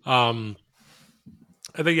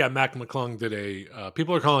 I think Mac McClung did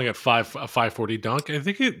people are calling it a 540 dunk. I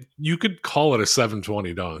think you could call it a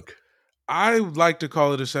 720 dunk. I would like to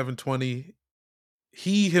call it a 720.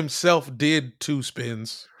 He himself did two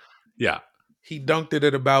spins. Yeah, He dunked it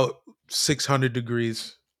at about 600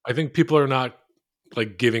 degrees. I think people are not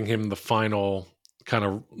like giving him the final kind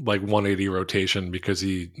of like 180 rotation because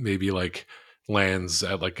he maybe like lands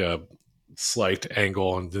at like a slight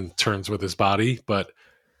angle and then turns with his body, but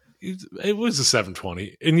it was a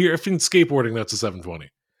 720. And if in skateboarding, that's a 720.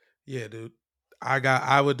 Yeah, dude.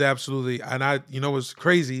 I would absolutely, and you know what's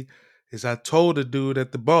crazy is I told a dude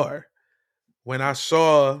at the bar when I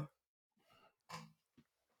saw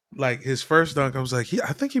like his first dunk, I was like,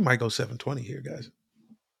 I think he might go 720 here, guys.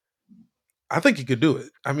 I think he could do it.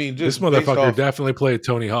 I mean, This just based motherfucker off, definitely played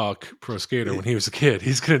Tony Hawk Pro Skater when he was a kid.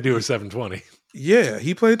 He's going to do a 720. yeah,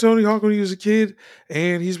 he played Tony Hawk when he was a kid,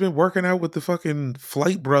 and he's been working out with the fucking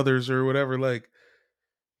Flight Brothers or whatever. Like,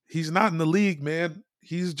 he's not in the league, man.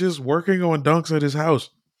 He's just working on dunks at his house.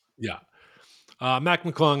 Yeah. Mac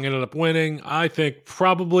McClung ended up winning. I think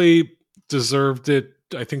probably deserved it.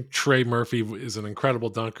 I think Trey Murphy is an incredible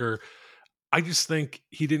dunker. I just think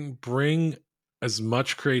he didn't bring as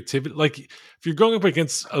much creativity. Like, if you're going up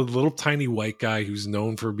against a little tiny white guy who's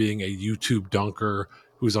known for being a YouTube dunker,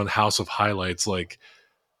 who's on House of Highlights, like,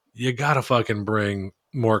 you gotta fucking bring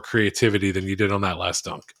more creativity than you did on that last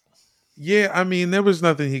dunk. Yeah, I mean, there was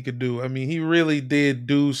nothing he could do. I mean, he really did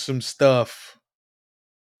do some stuff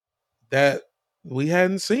that we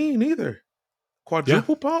hadn't seen either. Yeah.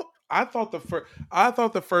 Quadruple pump? I thought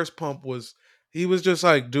the first pump was he was just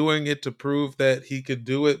like doing it to prove that he could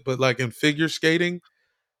do it, but like in figure skating,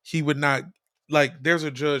 he would not like there's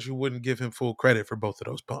a judge who wouldn't give him full credit for both of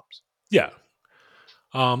those pumps. Yeah.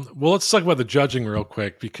 Well, let's talk about the judging real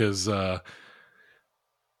quick because, man,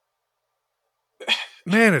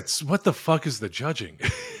 it's what the fuck is the judging?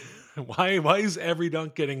 Why is every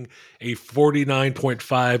dunk getting a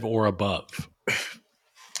 49.5 or above?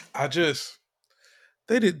 I just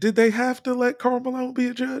did they have to let Karl Malone be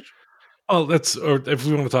a judge? Oh, or if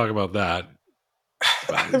we want to talk about that,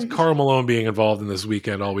 I mean, Karl Malone being involved in this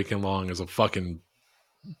weekend all weekend long is a fucking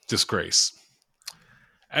disgrace.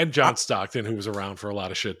 And John Stockton, who was around for a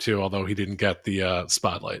lot of shit too, although he didn't get the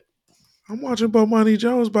spotlight. I'm watching Bomani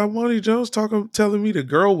Jones. Bomani Jones telling me the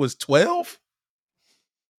girl was 12.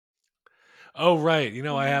 Oh, right. You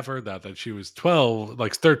know, I have heard that she was 12,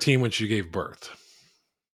 like 13 when she gave birth.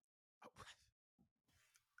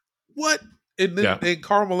 What? And then Yeah.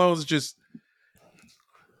 Karl Malone's just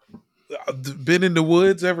been in the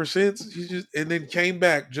woods ever since. And then came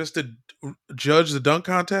back just to judge the dunk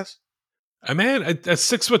contest. A man, a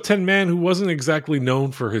 6'10" man who wasn't exactly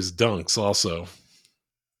known for his dunks. Also,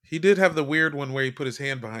 He did have the weird one where he put his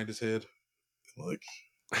hand behind his head. Like,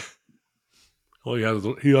 well, he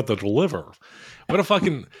had to deliver. What a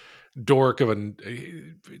fucking dork of a.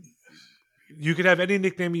 You could have any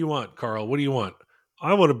nickname you want, Carl. What do you want?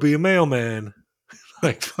 I want to be a mailman.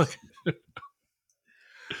 Like, fuck.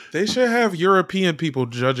 they should have European people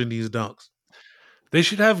judging these dunks. They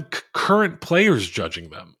should have current players judging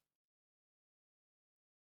them.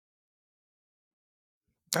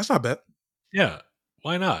 That's not bad. Yeah,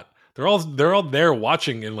 why not? They're all there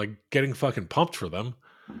watching and like getting fucking pumped for them.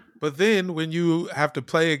 But then when you have to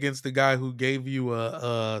play against the guy who gave you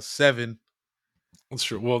a 7 That's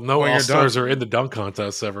true. Well, no on all your dunk, stars are in the dunk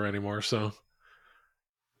contest ever anymore, so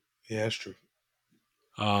yeah, that's true.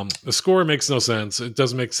 the score makes no sense. It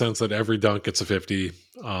doesn't make sense that every dunk gets a 50.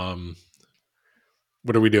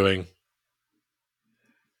 What are we doing?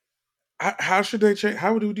 How should they change?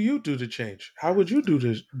 How would you do the change? How would you do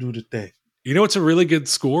the thing? You know, it's a really good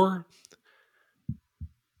score.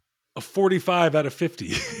 A 45 out of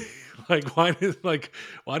 50.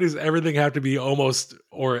 Why does everything have to be almost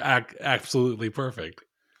or absolutely perfect?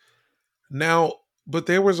 Now, but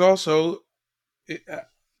there was also,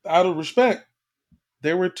 out of respect,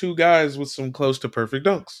 there were 2 guys with some close to perfect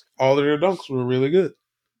dunks. All of their dunks were really good.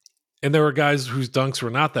 And there were guys whose dunks were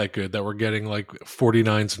not that good that were getting like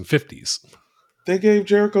 49s and 50s. They gave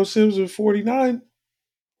Jericho Sims a 49.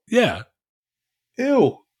 Yeah.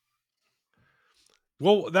 Ew.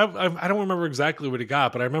 Well, that I don't remember exactly what he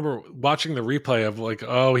got, but I remember watching the replay of like,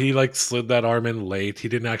 oh, he like slid that arm in late. He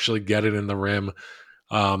didn't actually get it in the rim.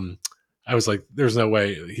 I was like, there's no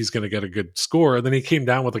way he's going to get a good score. And then he came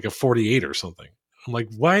down with like a 48 or something. I'm like,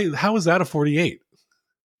 why? How is that a 48?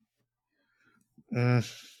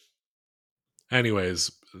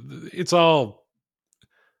 Anyways, it's all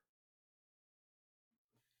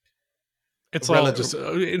Relative. just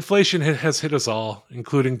inflation has hit us all,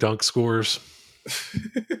 including dunk scores.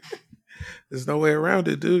 There's no way around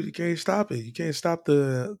it, dude. You can't stop it. You can't stop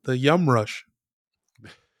the yum rush.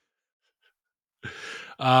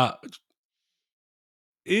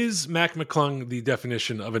 Is Mac McClung the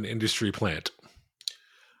definition of an industry plant?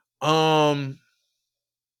 I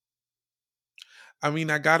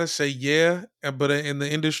mean, I gotta say, yeah, but in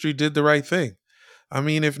the industry did the right thing. I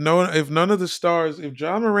mean, if none of the stars, if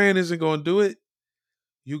John Moran isn't going to do it,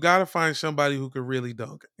 you got to find somebody who could really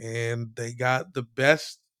dunk, and they got the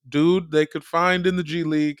best dude they could find in the G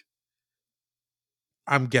League.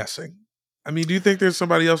 I'm guessing. I mean, do you think there's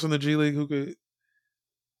somebody else in the G League who could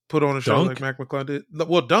put on a show like Dunk? Mac McClung did?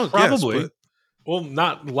 Well, dunk, yes, Probably. but Well,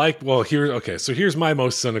 not like, well, here, okay, so here's my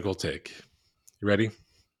most cynical take. You ready?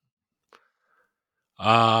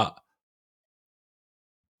 Dunk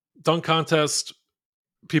contest,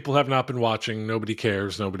 people have not been watching. Nobody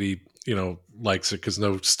cares. Nobody, likes it because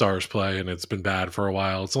no stars play and it's been bad for a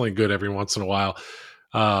while. It's only good every once in a while.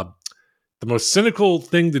 The most cynical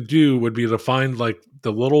thing to do would be to find like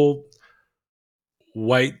the little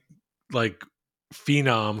white, like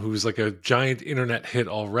phenom who's like a giant internet hit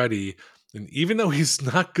already. And even though he's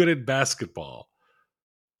not good at basketball,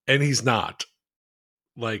 and he's not,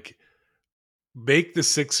 like, make the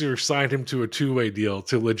Sixers sign him to a two-way deal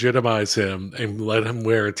to legitimize him and let him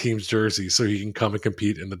wear a team's jersey so he can come and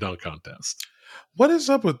compete in the dunk contest. what is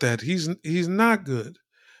up with that? He's not good.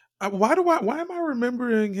 Why am I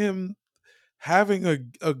remembering him having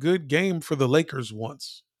a good game for the Lakers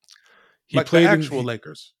once? He Like the played actual in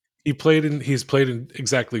Lakers. he's played in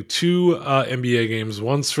exactly 2 NBA games,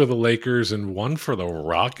 once for the Lakers and one for the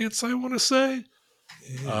Rockets, I want to say.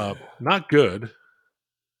 Yeah. Not good.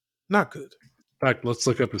 Not good. In fact, let's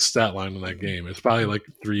look up his stat line in that game. It's probably like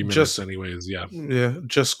 3 minutes Just anyways, yeah.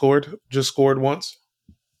 just scored once.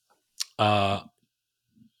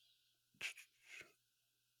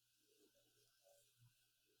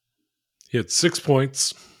 He had 6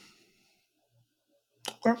 points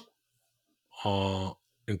Okay.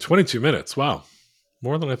 in 22 minutes. Wow.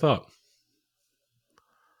 More than I thought.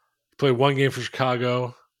 He played 1 game for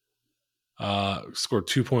Chicago. Scored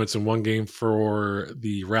 2 points in 1 game for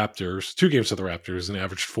the Raptors. 2 games for the Raptors and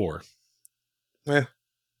averaged 4. Yeah.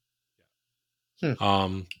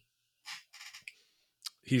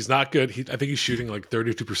 He's not good. I think he's shooting like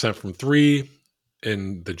 32% from 3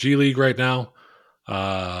 in the G League right now.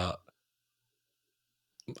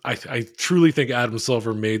 I truly think Adam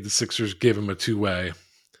Silver made the Sixers give him a 2-way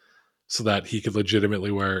so that he could legitimately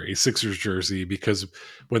wear a Sixers jersey, because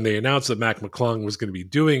when they announced that Mac McClung was going to be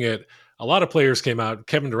doing it, a lot of players came out,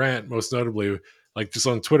 Kevin Durant most notably, like just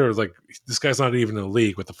on Twitter, like, this guy's not even in the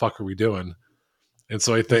league. What the fuck are we doing? And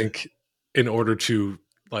so I think in order to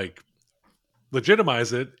like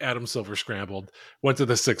legitimize it, Adam Silver scrambled, went to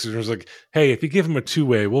the Sixers and was like, hey, if you give him a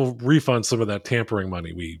 2-way, we'll refund some of that tampering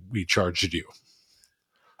money we charged you.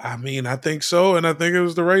 I mean, I think so, and I think it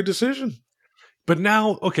was the right decision. But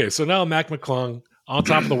now, okay, so now Mac McClung, on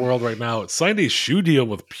top of the world right now, signed a shoe deal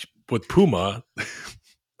with Puma.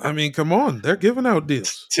 I mean, come on, they're giving out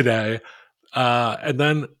deals today. And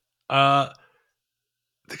then the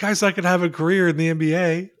guy's not going to have a career in the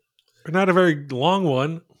NBA, or not a very long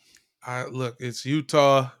one. Look, it's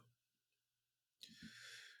Utah.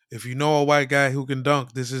 If you know a white guy who can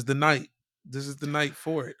dunk, this is the night. This is the night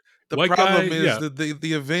for it. The White guy, problem is yeah. that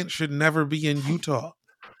the event should never be in Utah.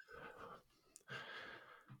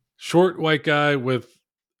 Short white guy with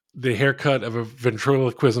the haircut of a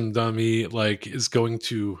ventriloquism dummy, like, is going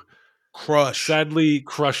to Crush. sadly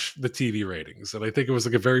crush the TV ratings. And I think it was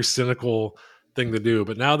like a very cynical thing to do.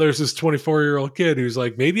 But now there's this 24-year-old kid who's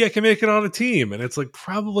like, maybe I can make it on a team. And it's like,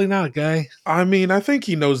 probably not, guy. I mean, I think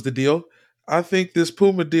he knows the deal. I think this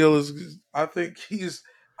Puma deal is. I think he's.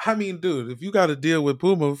 I mean, dude, if you got to deal with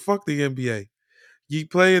Puma, fuck the NBA. You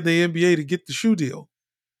play in the NBA to get the shoe deal.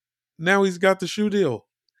 Now he's got the shoe deal.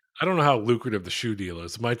 I don't know how lucrative the shoe deal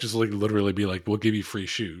is. It might just like literally be like, we'll give you free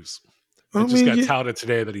shoes. I It just mean, got yeah. touted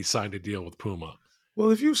today that he signed a deal with Puma. Well,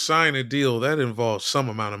 if you sign a deal, that involves some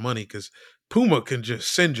amount of money because Puma can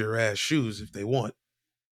just send your ass shoes if they want.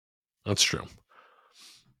 That's true.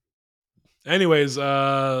 Anyways,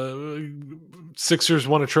 Sixers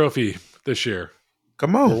won a trophy this year.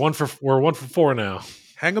 Come on, We're 1 for 4 now.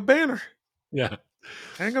 hang a banner. Yeah.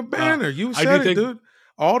 Hang a banner. You I said do it, think- dude.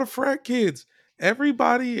 All the frat kids,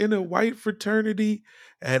 everybody in a white fraternity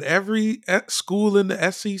at every school in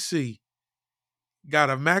the SEC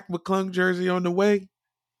got a Mac McClung jersey on the way.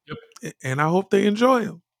 Yep. And I hope they enjoy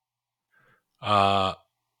them.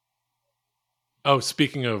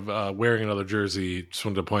 Speaking of wearing another jersey, just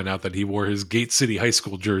wanted to point out that he wore his Gate City High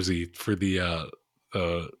School jersey for the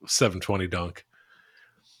 720 dunk,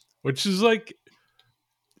 which is like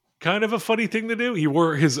kind of a funny thing to do. He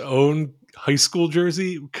wore his own high school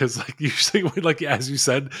jersey because, like, usually, like as you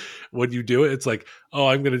said, when you do it, it's like, oh,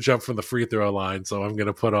 I'm going to jump from the free throw line, so I'm going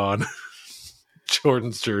to put on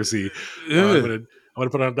Jordan's jersey. Yeah. I'm going to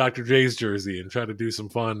put on Dr. J's jersey and try to do some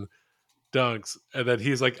fun dunks. And then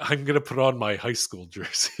he's like, I'm going to put on my high school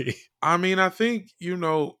jersey. I mean, I think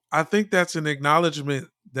that's an acknowledgement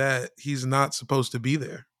that he's not supposed to be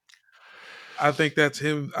there. I think that's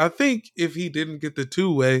him. I think if he didn't get the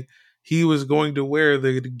two-way, he was going to wear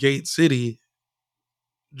the Gate City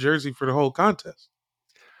jersey for the whole contest.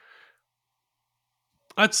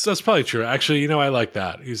 That's probably true. Actually, I like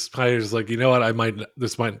that. He's probably just like, you know what,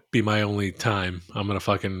 this might be my only time. I'm gonna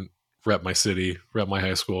fucking rep my city, rep my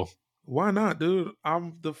high school. Why not, dude?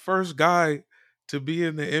 I'm the first guy to be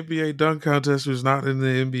in the NBA dunk contest who's not in the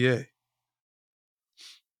NBA.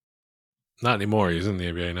 Not anymore. He's in the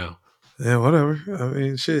NBA now. Yeah, whatever. I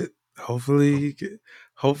mean, shit. Hopefully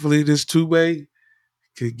this two-way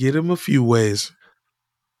could get him a few ways.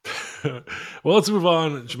 Well, let's move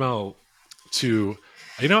on, Jamal, to,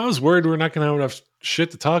 I was worried we're not going to have enough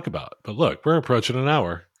shit to talk about. But look, we're approaching an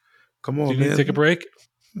hour. Come on, Do you man. need to take a break?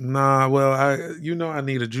 Nah, well, I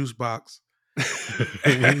need a juice box.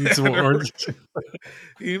 You need some orange.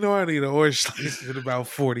 I need an orange slice at about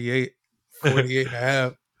 48 and a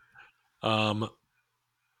half.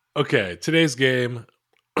 Okay, today's game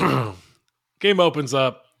opens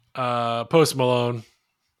up. Post Malone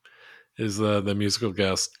is the musical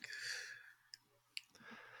guest.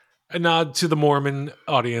 A nod to the Mormon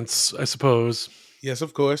audience, I suppose. Yes,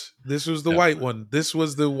 of course. This was the white one. This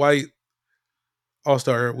was the white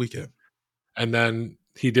All-Star weekend. And then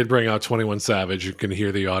he did bring out 21 Savage. You can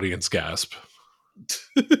hear the audience gasp.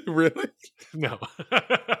 Really? No.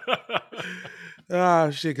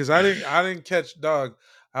 Shit, because I didn't catch dog.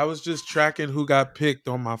 I was just tracking who got picked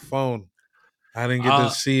on my phone. I didn't get to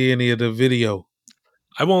see any of the video.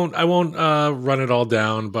 I won't run it all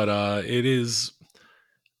down, but it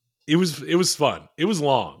was fun. It was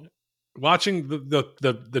long. Watching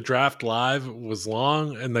the draft live was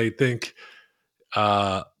long, and I think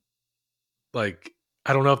like,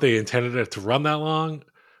 I don't know if they intended it to run that long,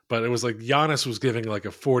 but it was like Giannis was giving like a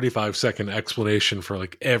 45-second explanation for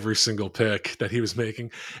like every single pick that he was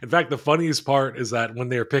making. In fact, the funniest part is that when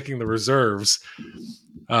they were picking the reserves,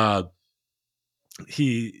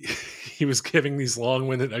 he was giving these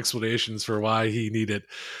long-winded explanations for why he needed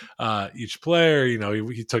each player.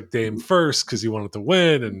 He took Dame first because he wanted to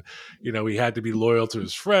win, and he had to be loyal to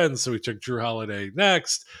his friends, so he took Drew Holiday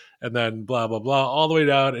next, and then blah blah blah, all the way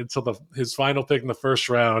down until his final pick in the first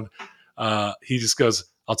round. He just goes,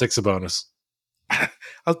 "I'll take Sabonis."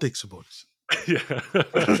 I'll take Sabonis. Yeah,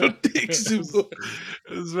 I'll take Sabonis.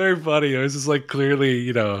 It was very funny. It was just like, clearly,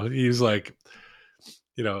 he was like,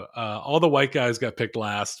 all the white guys got picked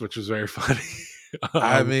last, which was very funny.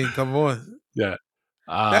 I mean, come on. Yeah.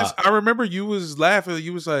 I remember you was laughing.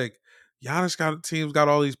 You was like, Giannis team's got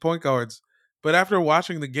all these point guards. But after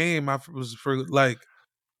watching the game, I was for like,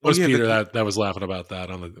 it was Peter that was laughing about that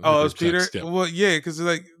on the. Oh, it was Peter? Text, yeah. Well, yeah, because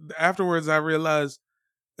like afterwards I realized,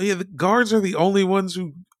 the guards are the only ones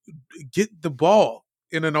who get the ball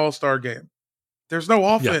in an all-star game. There's no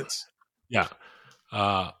offense. Yeah.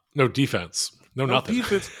 No defense. No No nothing.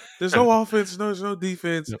 defense. There's no offense. No, there's no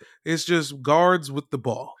defense. No. It's just guards with the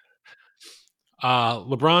ball.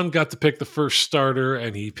 LeBron got to pick the first starter,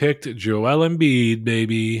 and he picked Joel Embiid,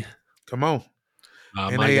 baby. Come on.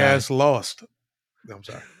 And My they guy. ass lost. I'm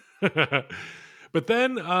sorry. But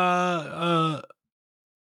then,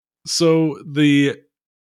 so the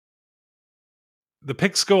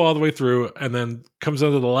picks go all the way through, and then comes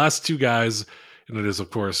down to the last two guys, and it is, of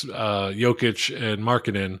course, Jokic and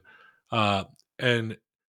Markkanen. And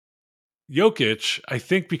Jokic, I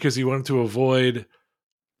think because he wanted to avoid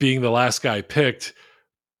being the last guy picked,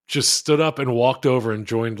 just stood up and walked over and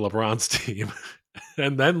joined LeBron's team.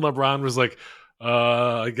 And then LeBron was like,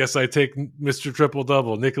 I guess I take Mr. Triple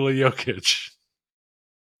Double, Nikola Jokic.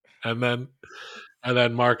 And then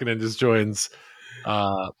Markkanen just joins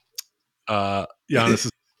Giannis.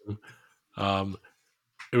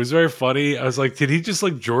 It was very funny. I was like, did he just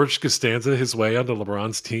like George Costanza his way onto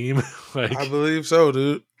LeBron's team? Like, I believe so,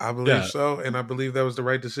 dude. I believe Yeah. so. And I believe that was the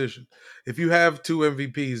right decision. If you have 2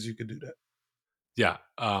 MVPs, you could do that. yeah.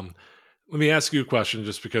 Let me ask you a question,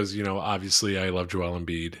 just because, obviously I love Joel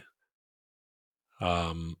Embiid.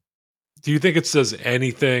 Do you think it says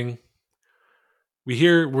anything? We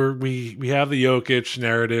have the Jokic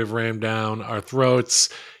narrative rammed down our throats.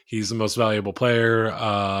 He's the most valuable player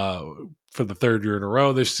for the third year in a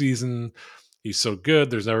row this season. He's so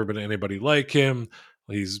good. There's never been anybody like him.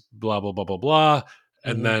 He's blah, blah, blah, blah, blah.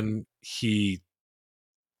 And then he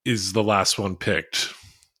is the last one picked.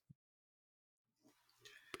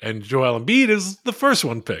 And Joel Embiid is the first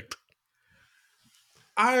one picked.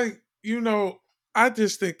 I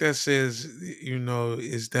just think that says,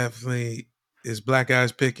 is definitely is black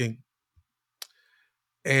guys picking.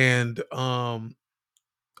 And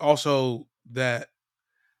also that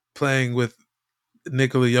playing with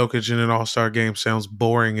Nikola Jokic in an all-star game sounds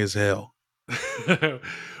boring as hell.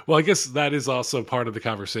 Well, I guess that is also part of the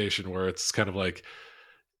conversation, where it's kind of like,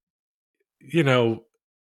 Jokic,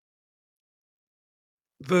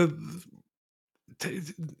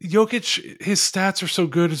 his stats are so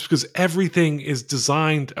good is because everything is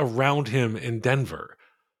designed around him in Denver.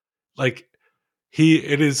 Like,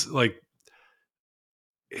 it is like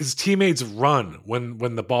his teammates run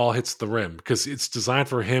when the ball hits the rim because it's designed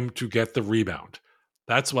for him to get the rebound.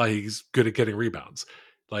 That's why he's good at getting rebounds.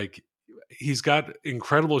 Like, he's got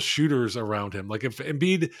incredible shooters around him. Like, if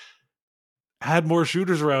Embiid had more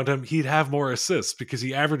shooters around him, he'd have more assists because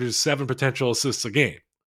he averages 7 potential assists a game.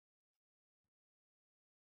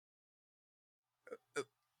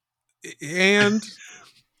 And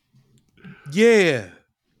yeah,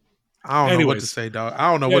 I don't know what to say, dog.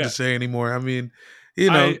 I don't know what to say anymore. I mean,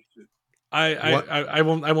 I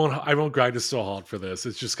won't grind us to a halt for this.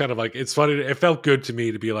 It's just kind of like, it's funny. It felt good to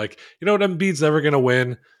me to be like, what, Embiid's never going to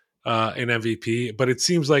win an MVP, but it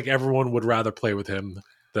seems like everyone would rather play with him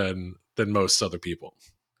than most other people.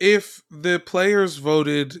 If the players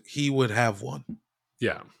voted, he would have one.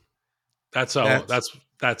 Yeah, that's all. That's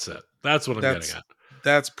it. That's what I'm getting at.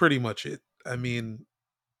 That's pretty much it. I mean,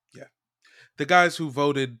 yeah, the guys who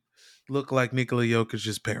voted look like Nikola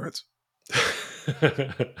Jokic's parents.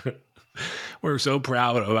 We're so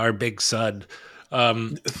proud of our big son.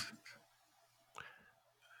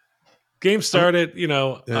 Game started,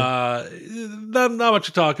 not much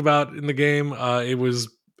to talk about in the game. It was,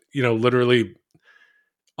 literally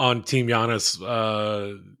on Team Giannis.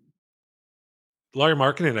 Larry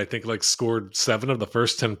Markkanen, I think, like, scored 7 of the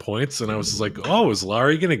first 10 points, and I was just like, oh, is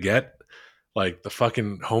Larry going to get like the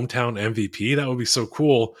fucking hometown MVP? That would be so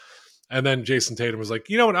cool. And then Jason Tatum was like,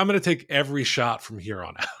 you know what? I'm going to take every shot from here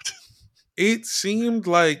on out. It seemed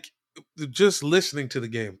like, just listening to the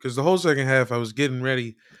game, because the whole second half I was getting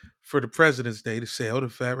ready for the President's Day sale, the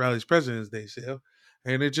Fat Rally's President's Day sale,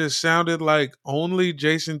 and it just sounded like only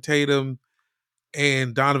Jason Tatum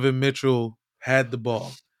and Donovan Mitchell had the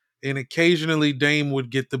ball. And occasionally Dame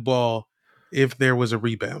would get the ball if there was a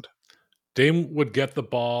rebound. Dame would get the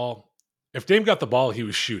ball. If Dame got the ball, he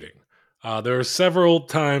was shooting. There were several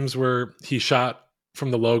times where he shot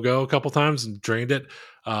from the logo a couple times and drained it.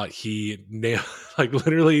 He nailed, like,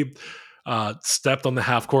 literally stepped on the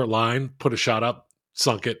half court line, put a shot up,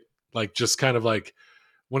 sunk it. Like, just kind of like,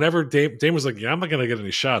 whenever Dame was like, yeah, I'm not going to get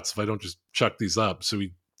any shots if I don't just chuck these up. So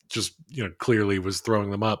he just, clearly was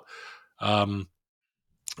throwing them up.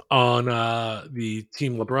 On the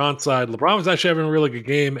Team LeBron side, LeBron was actually having a really good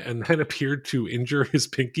game and then appeared to injure his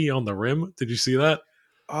pinky on the rim. Did you see that?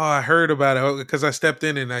 Oh, I heard about it because I stepped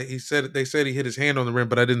in and they said he hit his hand on the rim,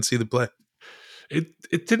 but I didn't see the play. It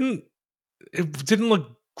didn't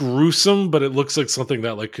look gruesome, but it looks like something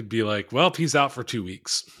that, like, could be like, well, he's out for 2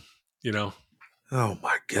 weeks, Oh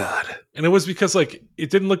my god. And it was because like it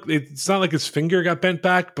didn't look. It's not like his finger got bent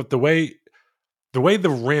back, but the way the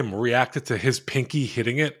rim reacted to his pinky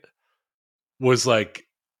hitting it was like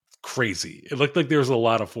crazy. It looked like there was a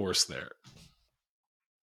lot of force there.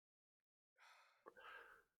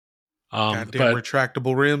 Goddamn But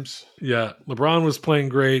retractable rims. yeah, LeBron was playing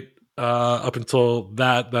great up until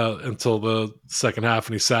until the second half,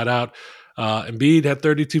 and he sat out. Embiid had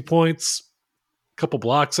 32 points, a couple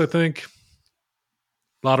blocks, I think,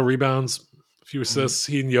 a lot of rebounds, a few Mhm. assists.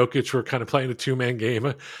 He and Jokic were kind of playing a 2-man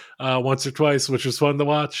game once or twice, which was fun to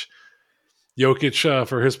watch. Jokic,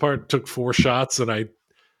 for his part, took 4 shots, and I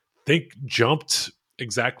think jumped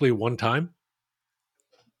exactly one time.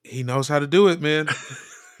 He knows how to do it, man.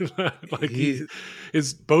 Like He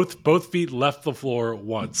his both feet left the floor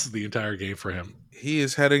once the entire game for him. he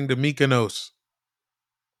is heading to Mykonos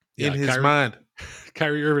in Yeah, his mind.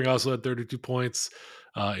 Kyrie Irving also had 32 points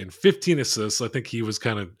and 15 assists. I think he was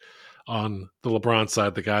kind of on the LeBron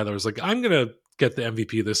side, the guy that was like, I'm going to get the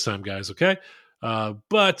MVP this time, guys, okay?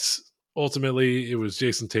 But ultimately, it was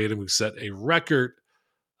Jason Tatum who set a record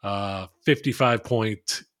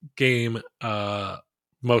 55-point game,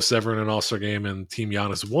 most ever in an All Star game, and Team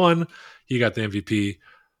Giannis won. He got the MVP.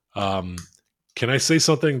 Um, can I say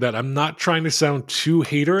something that I'm not trying to sound too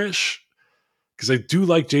haterish? Because I do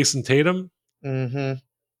like Jason Tatum. Mm-hmm.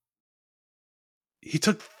 He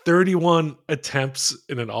took 31 attempts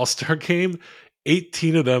in an all-star game.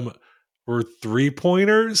 18 of them were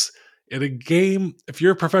three-pointers. In a game, if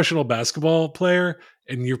you're a professional basketball player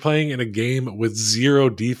and you're playing in a game with zero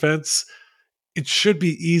defense, it should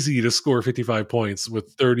be easy to score 55 points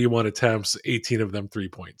with 31 attempts, 18 of them 3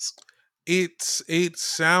 points. It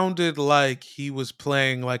sounded like he was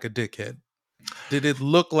playing like a dickhead. Did it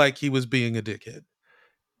look like he was being a dickhead?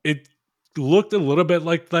 It looked a little bit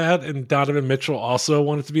like that, and Donovan Mitchell also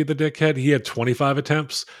wanted to be the dickhead. He had 25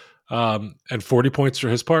 attempts and 40 points for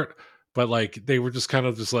his part, but like they were just kind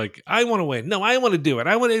of just like, I want to win. No, I want to do it.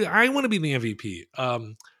 I want to be the MVP.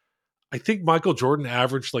 I think Michael Jordan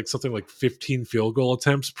averaged like something like 15 field goal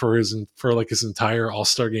attempts for like his entire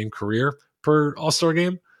All-Star game career per All-Star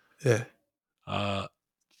game. Yeah. Uh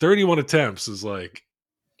 31 attempts is like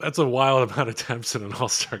that's a wild amount of attempts in an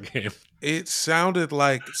All-Star game. It sounded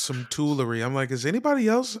like some toolery. I'm like, is anybody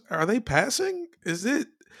else? Are they passing? Is it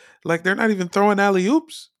like they're not even throwing alley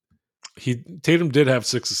oops? Tatum did have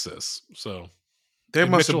 6 assists, so There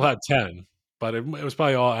and must have. Mitchell had 10, but it was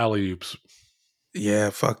probably all alley oops. Yeah,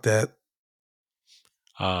 fuck that.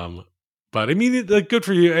 Um, but I mean, like, good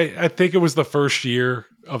for you. I think it was the first year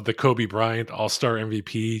of the Kobe Bryant All Star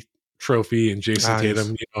MVP trophy, and Jason Ah, Tatum.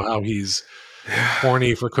 yes. You know how he's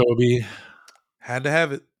horny for Kobe. Had to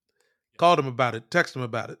have it. Called him about it. Text him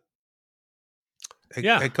about it.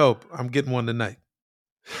 Yeah, Hey, Cope, I'm getting one tonight.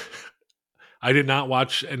 I did not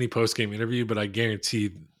watch any post game interview, but I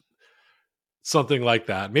guarantee something like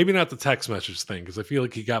that. Maybe not the text message thing, because I feel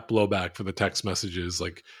like he got blowback for the text messages,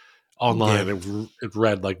 like Yeah. online. It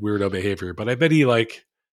read like weirdo behavior, but I bet he's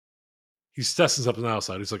testing something else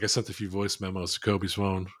out. He's like, I sent a few voice memos to Kobe's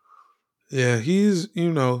phone. Yeah, he's, he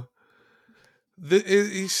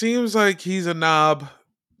seems like he's a knob,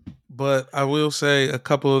 but I will say a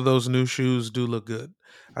couple of those new shoes do look good.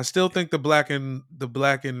 I still think the black and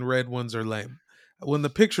red ones are lame. When the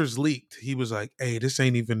pictures leaked, he was like, "Hey, this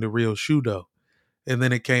ain't even the real shoe though." And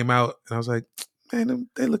then it came out, and I was like, "Man,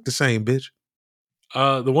 they look the same, bitch."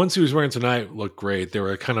 The ones he was wearing tonight look great. They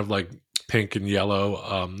were kind of like pink and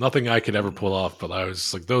yellow. Nothing I could ever pull off, but I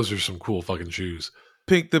was like, those are some cool fucking shoes.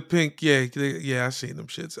 The pink, yeah, yeah, I seen them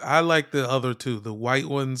shits. I like the other two, the white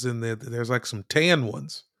ones, and there's like some tan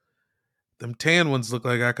ones. Them tan ones look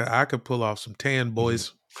like I could pull off some tan Mhm.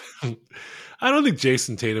 boys. I don't think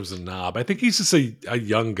Jason Tatum's a knob. I think he's just a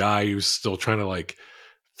young guy who's still trying to like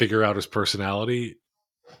figure out his personality.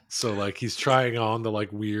 So like he's trying on the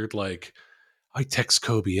like weird like I text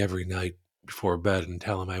Kobe every night before bed and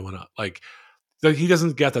tell him I want to like he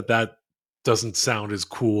doesn't get that doesn't sound as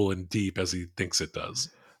cool and deep as he thinks it does.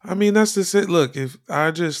 I mean, that's just it. Look, if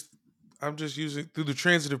I'm just using through the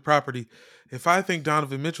transitive property. If I think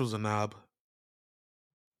Donovan Mitchell's a knob,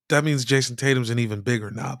 that means Jason Tatum's an even bigger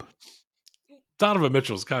knob, Donovan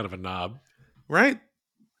Mitchell's kind of a knob. right?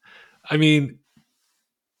 I mean,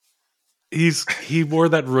 he wore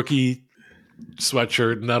that rookie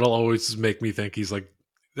sweatshirt, and that'll always make me think he's like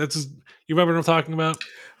that's his, you remember what I'm talking about?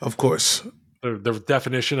 Of course. The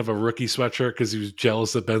definition of a rookie sweatshirt because he was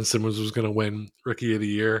jealous that Ben Simmons was going to win Rookie of the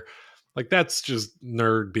Year. Like that's just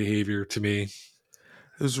nerd behavior to me.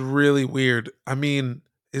 It was really weird. I mean,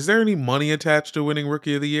 is there any money attached to winning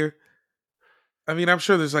Rookie of the Year? I mean, I'm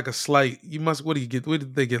sure there's like a slight. You must. What do you get? What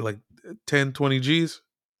did they get? Like 10, 20 G's?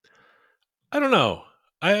 I don't know.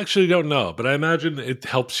 I actually don't know, but I imagine it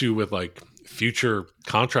helps you with like future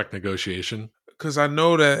contract negotiation. Because I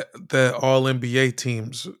know that all NBA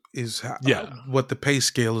teams is Yeah. what the pay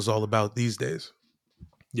scale is all about these days.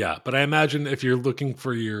 Yeah, but I imagine if you're looking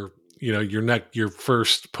for your, your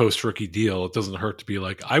first post rookie deal, it doesn't hurt to be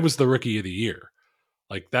like, I was the rookie of the year.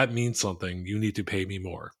 Like that means something. You need to pay me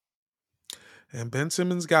more. And Ben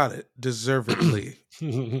Simmons got it deservedly.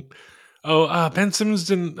 Ben Simmons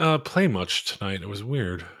didn't play much tonight. It was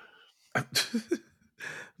weird.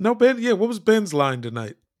 No, Ben. Yeah, what was Ben's line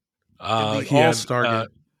tonight in the He All had Star game?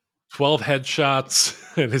 12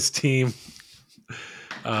 headshots, and his team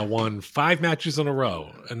won 5 matches in a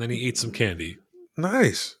row, and then he ate some candy.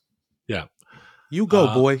 Nice. Yeah. You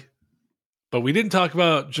go, boy. But we didn't talk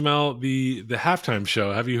about, Jamal, the halftime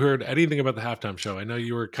show. Have you heard anything about the halftime show? I know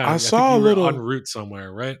you were I saw think you a were little en route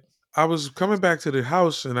somewhere, right? I was coming back to the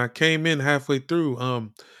house and I came in halfway through.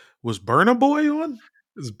 Was Burna Boy on?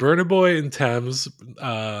 It was Burna Boy and Thames,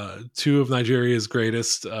 two of Nigeria's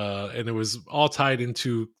greatest, and it was all tied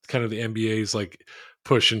into kind of the NBA's like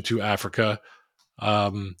push into Africa.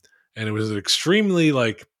 And it was an extremely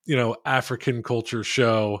like African culture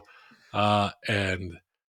show, and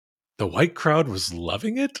the white crowd was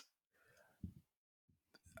loving it.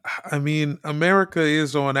 I mean, America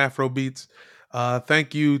is on Afro beats.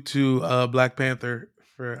 Thank you to Black Panther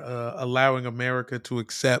for allowing America to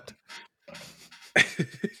accept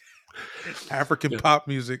African Yeah. pop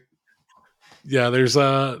music. Yeah, there's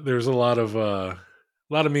a lot of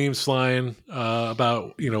memes flying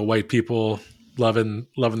about white people loving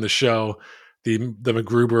the show. The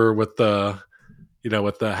MacGruber with the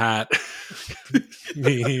with the hat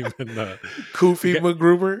meme, and Kofi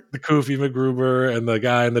MacGruber. the Kofi MacGruber, and the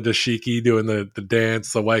guy in the dashiki doing the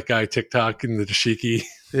dance, the white guy TikTok in the dashiki.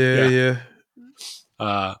 Yeah.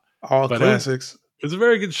 All But classics. it was a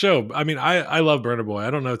very good show. I mean, I love Burna Boy.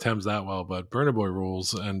 I don't know Thames that well, but Burna Boy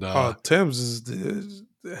rules. And Thames is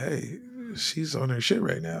hey, she's on her shit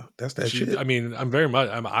right now. That's that shit. I mean, I'm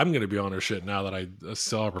going to be on her shit now that I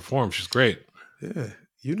saw her perform. She's great. Yeah,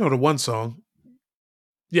 you know the one song.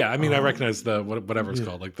 Yeah, I mean, I recognize the whatever it's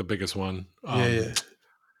called, like the biggest one. Yeah.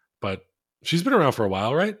 But she's been around for a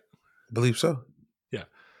while, right? I believe so. Yeah.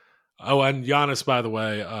 Oh, and Giannis, by the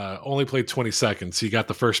way, only played 20 seconds. He got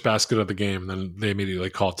the first basket of the game, and then they immediately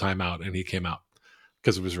called timeout, and he came out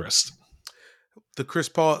because of his wrist. The Chris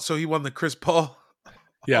Paul, so he won the Chris Paul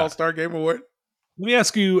All-Star Game Award? Let me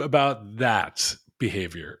ask you about that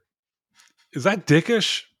behavior. Is that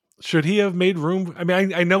dickish? Should he have made room? I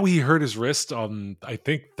mean, I know he hurt his wrist on, I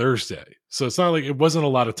think, Thursday. So it's not like it wasn't a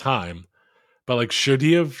lot of time. But, like, should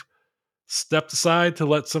he have stepped aside to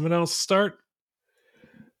let someone else start?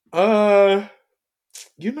 It's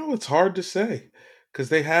hard to say. Because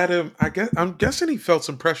they had him, I'm guessing he felt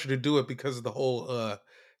some pressure to do it because of the whole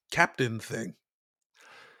captain thing.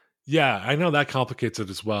 Yeah, I know that complicates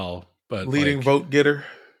it as well. But leading vote getter.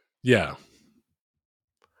 Yeah.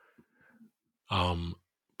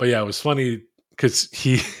 But yeah, it was funny because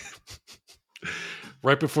he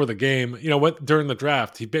right before the game, during the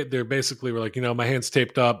draft, they basically were like, my hand's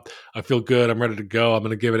taped up, I feel good, I'm ready to go, I'm going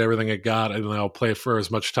to give it everything I got, and then I'll play for as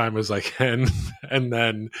much time as I can. And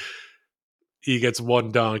then he gets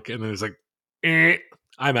one dunk, and then he's like,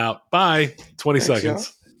 I'm out. Bye. 20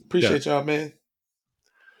 seconds. Y'all. Appreciate y'all, man.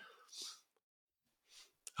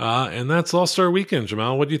 And that's All-Star Weekend,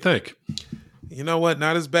 Jamal. What do you think? You know what?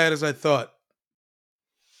 Not as bad as I thought.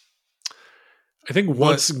 I think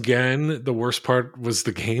once again, the worst part was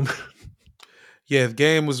the game. Yeah, the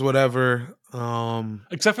game was whatever.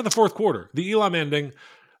 Except for the fourth quarter. The Elam ending,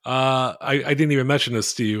 I didn't even mention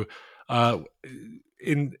this to you.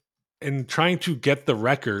 In trying to get the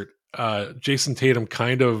record, Jason Tatum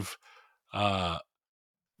kind of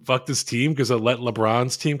fucked his team because it let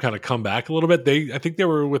LeBron's team kind of come back a little bit. I think they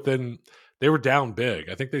were down big.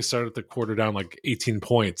 I think they started the quarter down like 18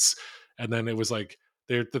 points. And then it was like,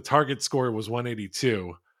 the target score was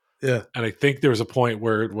 182. Yeah. And I think there was a point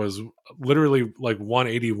where it was literally like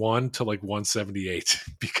 181 to like 178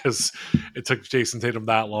 because it took Jason Tatum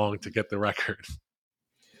that long to get the record.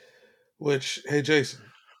 Which, hey, Jason,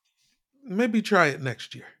 maybe try it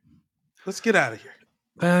next year. Let's get out of here.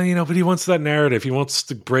 But he wants that narrative. He wants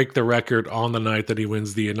to break the record on the night that he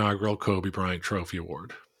wins the inaugural Kobe Bryant Trophy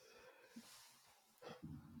Award.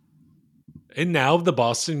 And now the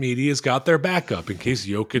Boston media's got their backup in case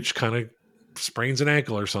Jokic kind of sprains an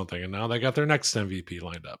ankle or something. And now they got their next MVP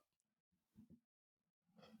lined up.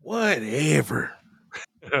 Whatever.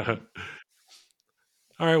 All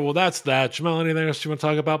right, well, that's that. Jamal, anything else you want to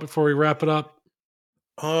talk about before we wrap it up?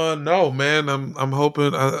 No, man. I'm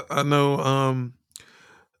hoping. I know.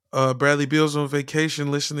 Bradley Beal's on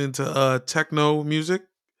vacation listening to techno music,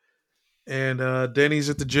 and Denny's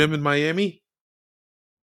at the gym in Miami.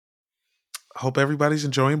 Hope everybody's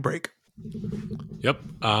enjoying break. Yep.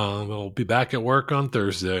 We'll be back at work on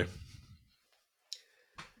Thursday.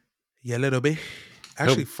 Yeah, little bit.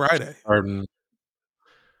 Actually, Friday. Pardon.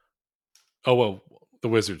 Oh, well, the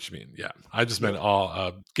Wizards, you mean? Yeah. I just meant Yeah.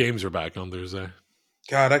 all games are back on Thursday.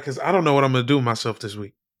 God, because I don't know what I'm gonna do with myself this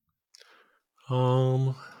week.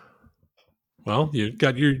 Well, you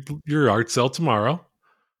got your art sale tomorrow.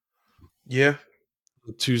 Yeah,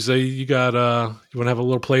 Tuesday, you got you want to have a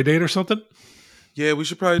little play date or something? yeah. We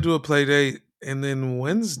should probably do a play date, and then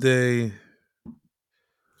Wednesday.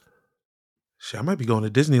 Shit, I might be going to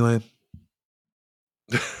Disneyland.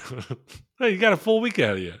 Hey, you got a full week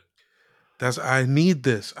out of you. I need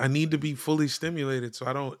this. I need to be fully stimulated so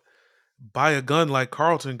I don't buy a gun like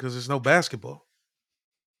Carlton because there's no basketball.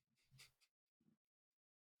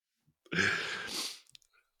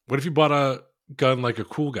 What if you bought a gun like a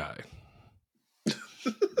cool guy?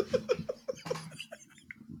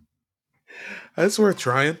 That's worth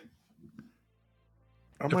trying.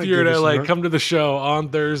 I If might you're give it to some. come to the show on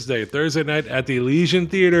Thursday night at the Elysian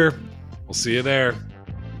Theater, we'll see you there.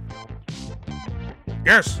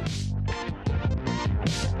 Yes.